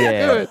that.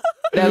 Yeah.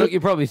 Now, look,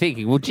 you're probably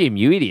thinking, well, Jim,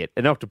 you idiot.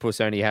 An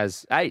octopus only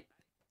has 8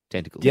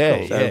 tentacles.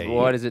 Yeah, So yeah,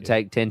 why yeah, does it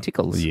take 10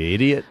 tickles? You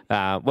idiot.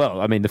 Well,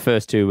 I mean, the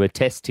first 2 were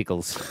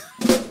testicles.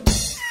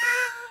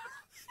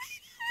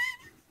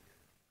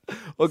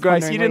 Well,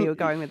 Grace, Wondering you where didn't you were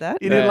going with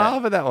that. You didn't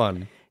laugh at that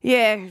one.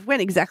 Yeah, it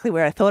went exactly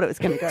where I thought it was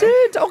going to go.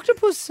 Dude,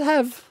 octopus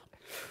have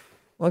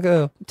like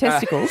a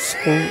Testicles.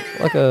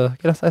 like a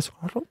can I say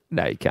squirrel?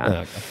 No, you can't. Oh,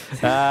 okay.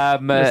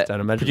 Just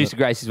don't imagine Producer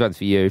Grace's one's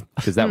for you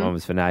because that one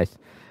was for Nath.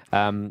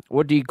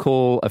 What do you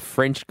call a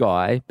French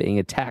guy being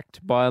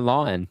attacked by a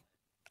lion?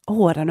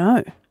 Oh, I don't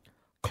know.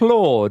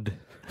 Claude.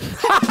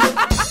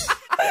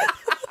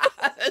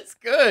 That's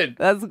good.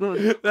 That's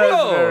good.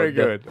 That's very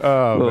good.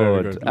 Oh,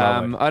 very Claude. good. I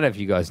Love it. don't know if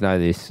you guys know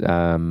this.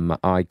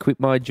 I quit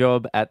my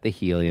job at the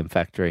helium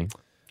factory.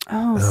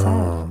 Oh,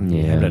 sad. Yeah,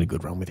 Yeah. haven't had a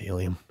good run with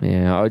helium.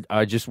 Yeah,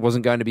 I just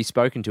wasn't going to be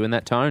spoken to in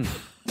that tone.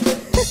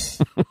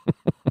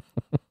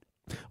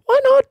 Why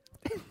not?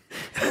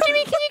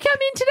 Jimmy, can you come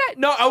in today?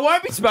 No, I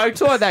won't be spoken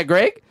to like that,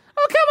 Greg.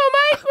 Oh, come on,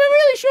 mate. We're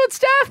really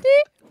short-staffed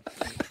here.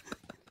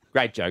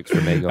 Great jokes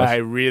from me, guys.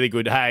 Hey, really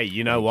good. Hey,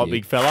 you know what,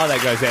 big fella?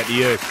 That goes out to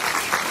you.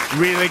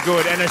 Really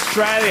good. And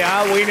Australia,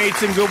 we need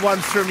some good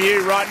ones from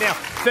you right now.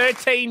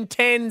 13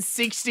 10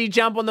 60.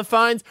 Jump on the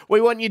phones. We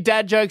want your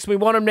dad jokes. We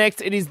want them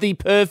next. It is the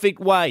perfect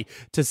way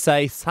to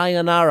say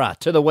sayonara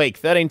to the week.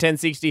 13 10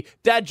 60.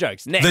 Dad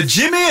jokes next. The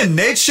Jimmy and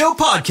Nate Show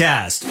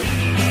podcast.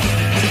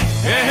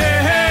 Hey,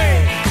 hey,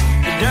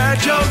 hey, the Dad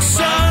Joke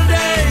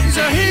Sundays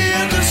are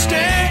here to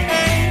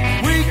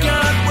stay. We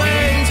got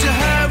ways to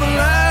have a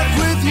laugh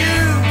with you.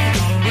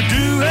 We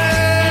do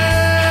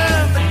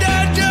have the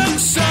Dad Joke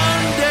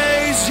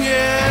Sundays,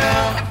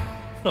 yeah.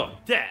 Oh,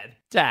 Dad.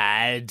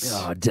 Dad.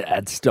 Oh,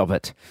 Dad, stop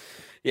it.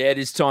 Yeah, it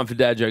is time for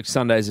Dad Jokes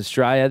Sundays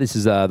Australia. This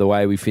is the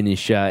way we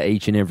finish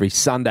each and every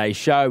Sunday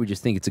show. We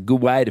just think it's a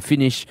good way to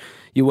finish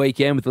your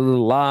weekend with a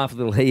little laugh, a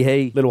little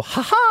hee-hee. Little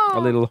ha-ha. A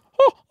little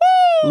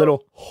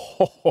Little.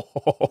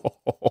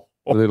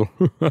 a little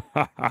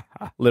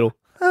Little.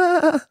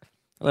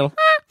 little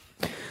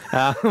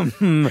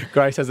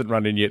Grace hasn't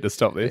run in yet to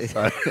stop this.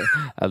 So.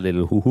 a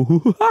little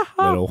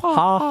Little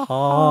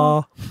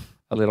ha-ha.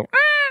 a little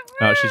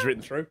Oh, she's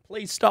written through.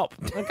 Please stop.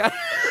 Okay.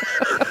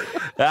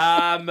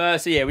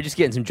 So yeah, we're just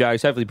getting some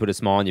jokes. Hopefully put a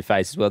smile on your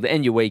face as well to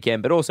end your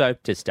weekend, but also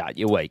to start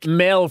your week.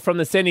 Mel from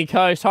the Sunny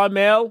Coast. Hi,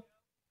 Mel.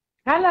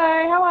 Hello,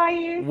 how are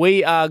you?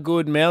 We are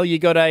good, Mel. You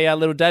got a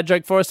little dad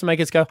joke for us to make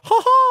us go,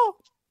 ha-ha.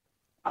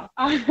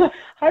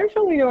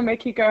 Hopefully it'll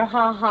make you go,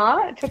 ha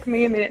ha. It took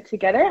me a minute to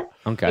get it.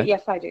 Okay. But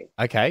yes, I do.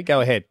 Okay,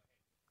 go ahead.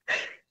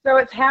 So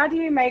it's how do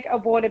you make a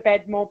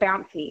waterbed more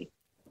bouncy?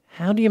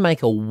 How do you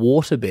make a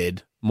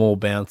waterbed more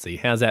bouncy?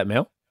 How's that,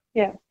 Mel?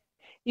 Yeah.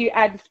 You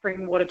add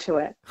spring water to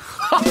it.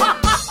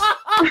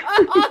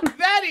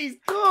 That is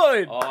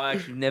good. Oh, I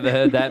actually never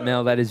heard that,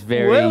 Mel. That is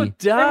very Well That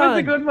done. was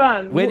a good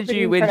one. Where did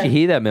you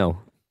hear that,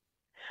 Mel?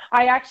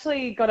 I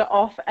actually got it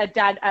off a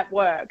dad at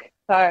work.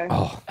 So I kind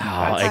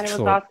of was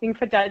excellent. asking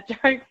for dad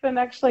jokes and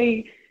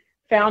actually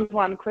found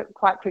one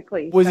quite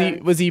quickly. Was So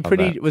he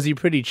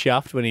pretty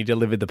chuffed when he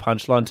delivered the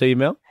punchline to you,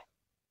 Mel?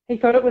 He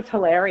thought it was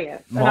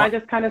hilarious. And I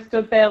just kind of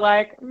stood there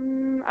like,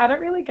 I don't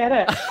really get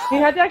it. He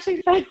had to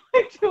actually say it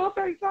like 2 or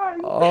 3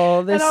 times.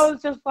 Oh, and I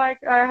was just like,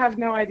 I have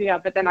no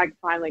idea. But then I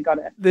finally got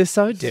it. They're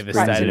so Springs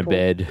devastated. in a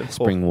bed,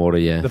 spring water,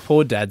 yeah. The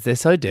poor dads, they're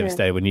so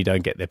devastated when you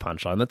don't get their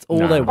punchline. That's all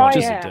No. they want Oh,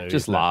 you yeah. to do.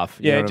 Just isn't it? laugh.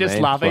 you know Yeah, what I just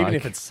mean? laugh, even Like,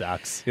 if it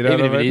sucks. You know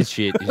even what if I it mean? is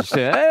shit. You just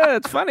say, hey,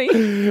 it's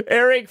funny.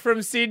 Eric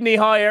from Sydney.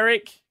 Hi,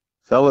 Eric.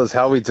 Fellas,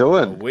 how we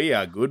doing? We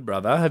are good,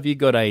 brother. Have you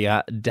got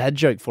a dad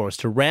joke for us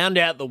to round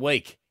out the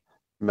week?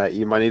 Mate,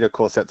 you might need a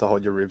corset to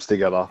hold your ribs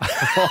together.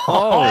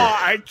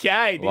 Oh,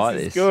 okay. This Like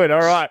is this. good. All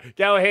right.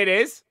 Go ahead,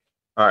 Ez.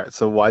 All right,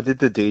 so why did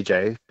the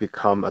DJ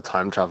become a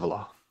time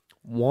traveler?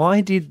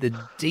 Why did the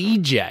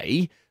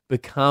DJ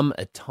become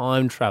a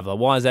time traveler?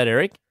 Why is that,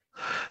 Eric?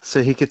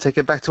 So he could take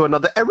it back to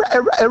another era.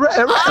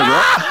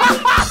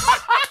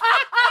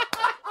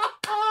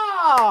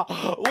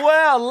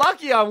 Well,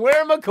 lucky I'm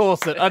wearing my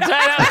corset. I tell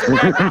you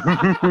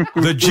that.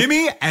 The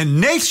Jimmy and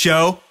Nate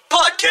Show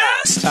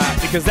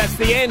podcast. Because that's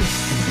the end.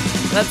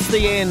 That's the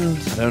end.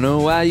 I don't know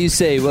why you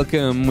say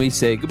welcome, we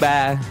say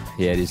goodbye.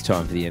 Yeah, it is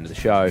time for the end of the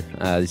show.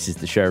 This is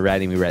the show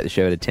rating. We rate the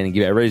show out of 10 and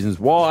give our reasons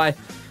why.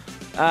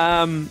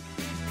 9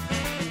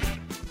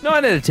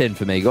 out of 10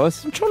 for me,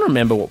 guys. I'm trying to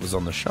remember what was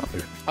on the show.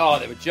 Oh,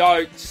 there were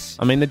jokes.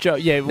 I mean, the joke.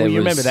 Yeah, well, There you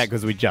remember was- that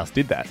because we just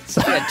did that.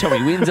 So. We had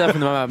Tommy Windsor from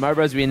the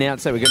Mobros. We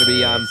announced that we're going to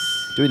be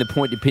doing the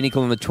Point to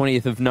Pinnacle on the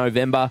 20th of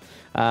November,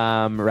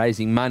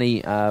 raising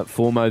money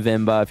for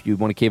Movember. If you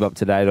want to keep up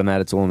to date on that,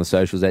 it's all on the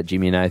socials at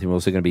Jimmy and Nathan. We're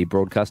also going to be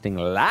broadcasting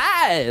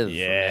live.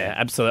 Yeah,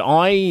 absolutely.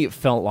 I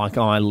felt like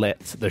I let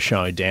the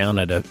show down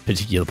at a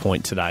particular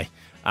point today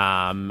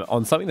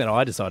on something that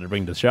I decided to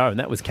bring to the show, and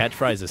that was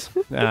catchphrases.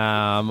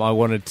 I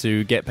wanted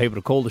to get people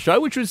to call the show,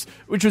 which was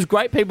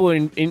great. People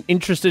were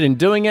interested in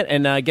doing it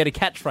and get a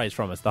catchphrase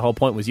from us. The whole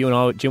point was you and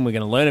I, Jim, were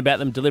going to learn about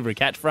them, deliver a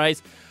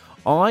catchphrase.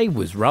 I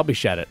was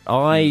rubbish at it.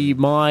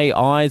 My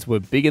eyes were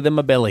bigger than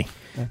my belly.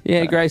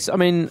 Yeah, Grace. I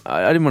mean,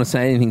 I didn't want to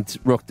say anything to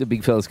rock the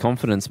big fella's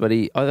confidence, but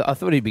I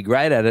thought he'd be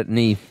great at it, and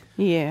he...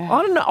 Yeah.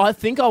 I don't know. I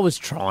think I was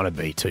trying to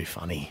be too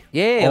funny.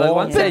 Yeah, like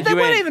one stage they you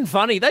weren't went... even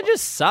funny. They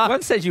just sucked.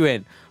 One stage you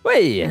went, well,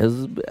 yeah,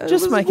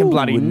 Just making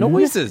bloody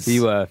noises.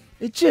 You were...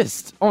 It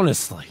just,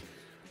 honestly,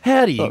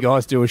 how do you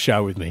guys do a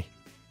show with me?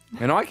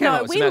 And I came No,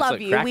 up with we some love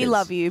absolute you. We crackers.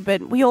 love you,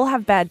 but we all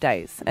have bad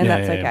days, and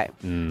that's okay.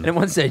 And at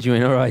one stage you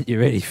went, all right, you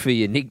ready for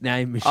your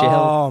nickname, Michelle?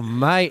 Oh,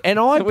 mate. And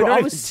I So we're not I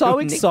even was so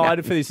doing excited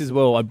nicknames. for this as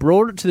well. I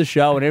brought it to the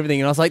show and everything,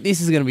 and I was like, this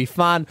is going to be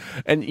fun.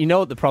 And you know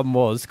what the problem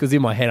was? Because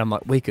in my head, I'm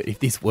like, if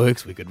this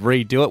works, we could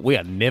redo it. We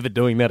are never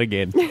doing that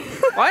again.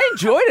 I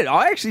enjoyed it.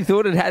 I actually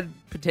thought it had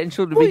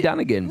potential to be done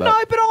again. But No,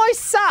 but I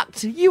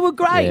sucked. You were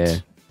great. Yeah.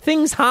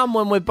 Things hum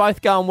when we're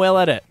both going well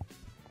at it.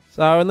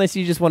 So unless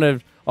you just want to,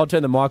 I'll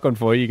turn the mic on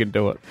for you. You can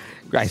do it.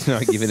 Grace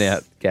not giving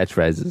out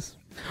catchphrases.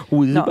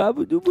 No. Oh,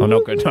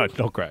 not good. No,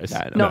 not Grace.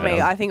 Not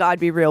me. I think I'd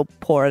be real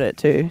poor at it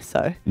too.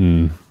 So,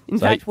 in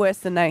fact, worse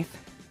than Nath.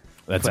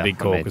 That's Well, a big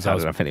call I mean, because I I don't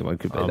was know if anyone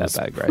could be I that was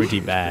bad, Grace. pretty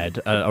bad.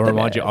 I'll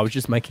remind you, I was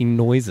just making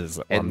noises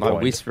at And one my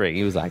point. whispering,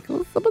 he was like,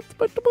 oh,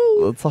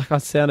 It's like I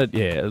sounded,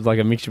 it was like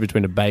a mixture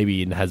between a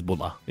baby and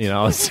Hezbollah. You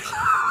know, I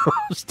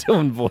was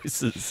doing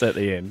voices at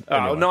the end. Oh,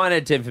 Anyway. 9 out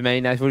of 10 for me.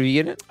 Nath, what have you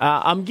given it?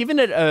 I'm giving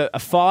it a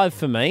 5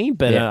 for me,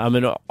 but Yeah. I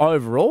mean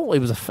overall it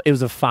was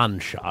a fun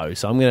show,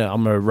 so I'm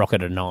gonna rock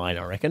it a 9,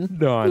 I reckon.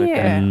 9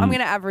 Yeah, I'm going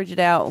to average it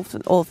out,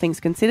 all things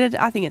considered.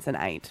 I think it's an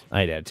 8.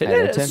 8 out of 10. 8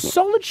 out of 10.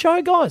 Solid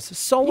show, guys.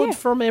 Solid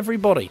from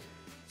everybody.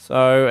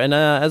 So, and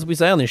as we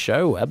say on this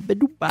show,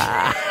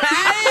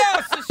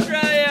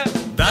 Australia!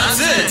 That's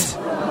it.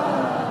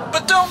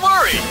 But don't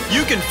worry,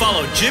 you can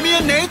follow Jimmy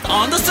and Nate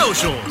on the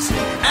socials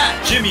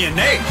at Jimmy and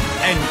Nate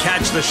and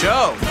catch the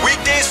show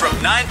weekdays from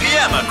 9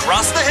 p.m.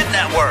 across the Hit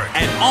Network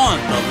and on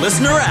the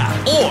Listener app.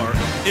 Or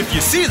if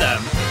you see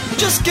them,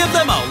 just give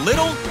them a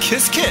little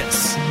kiss.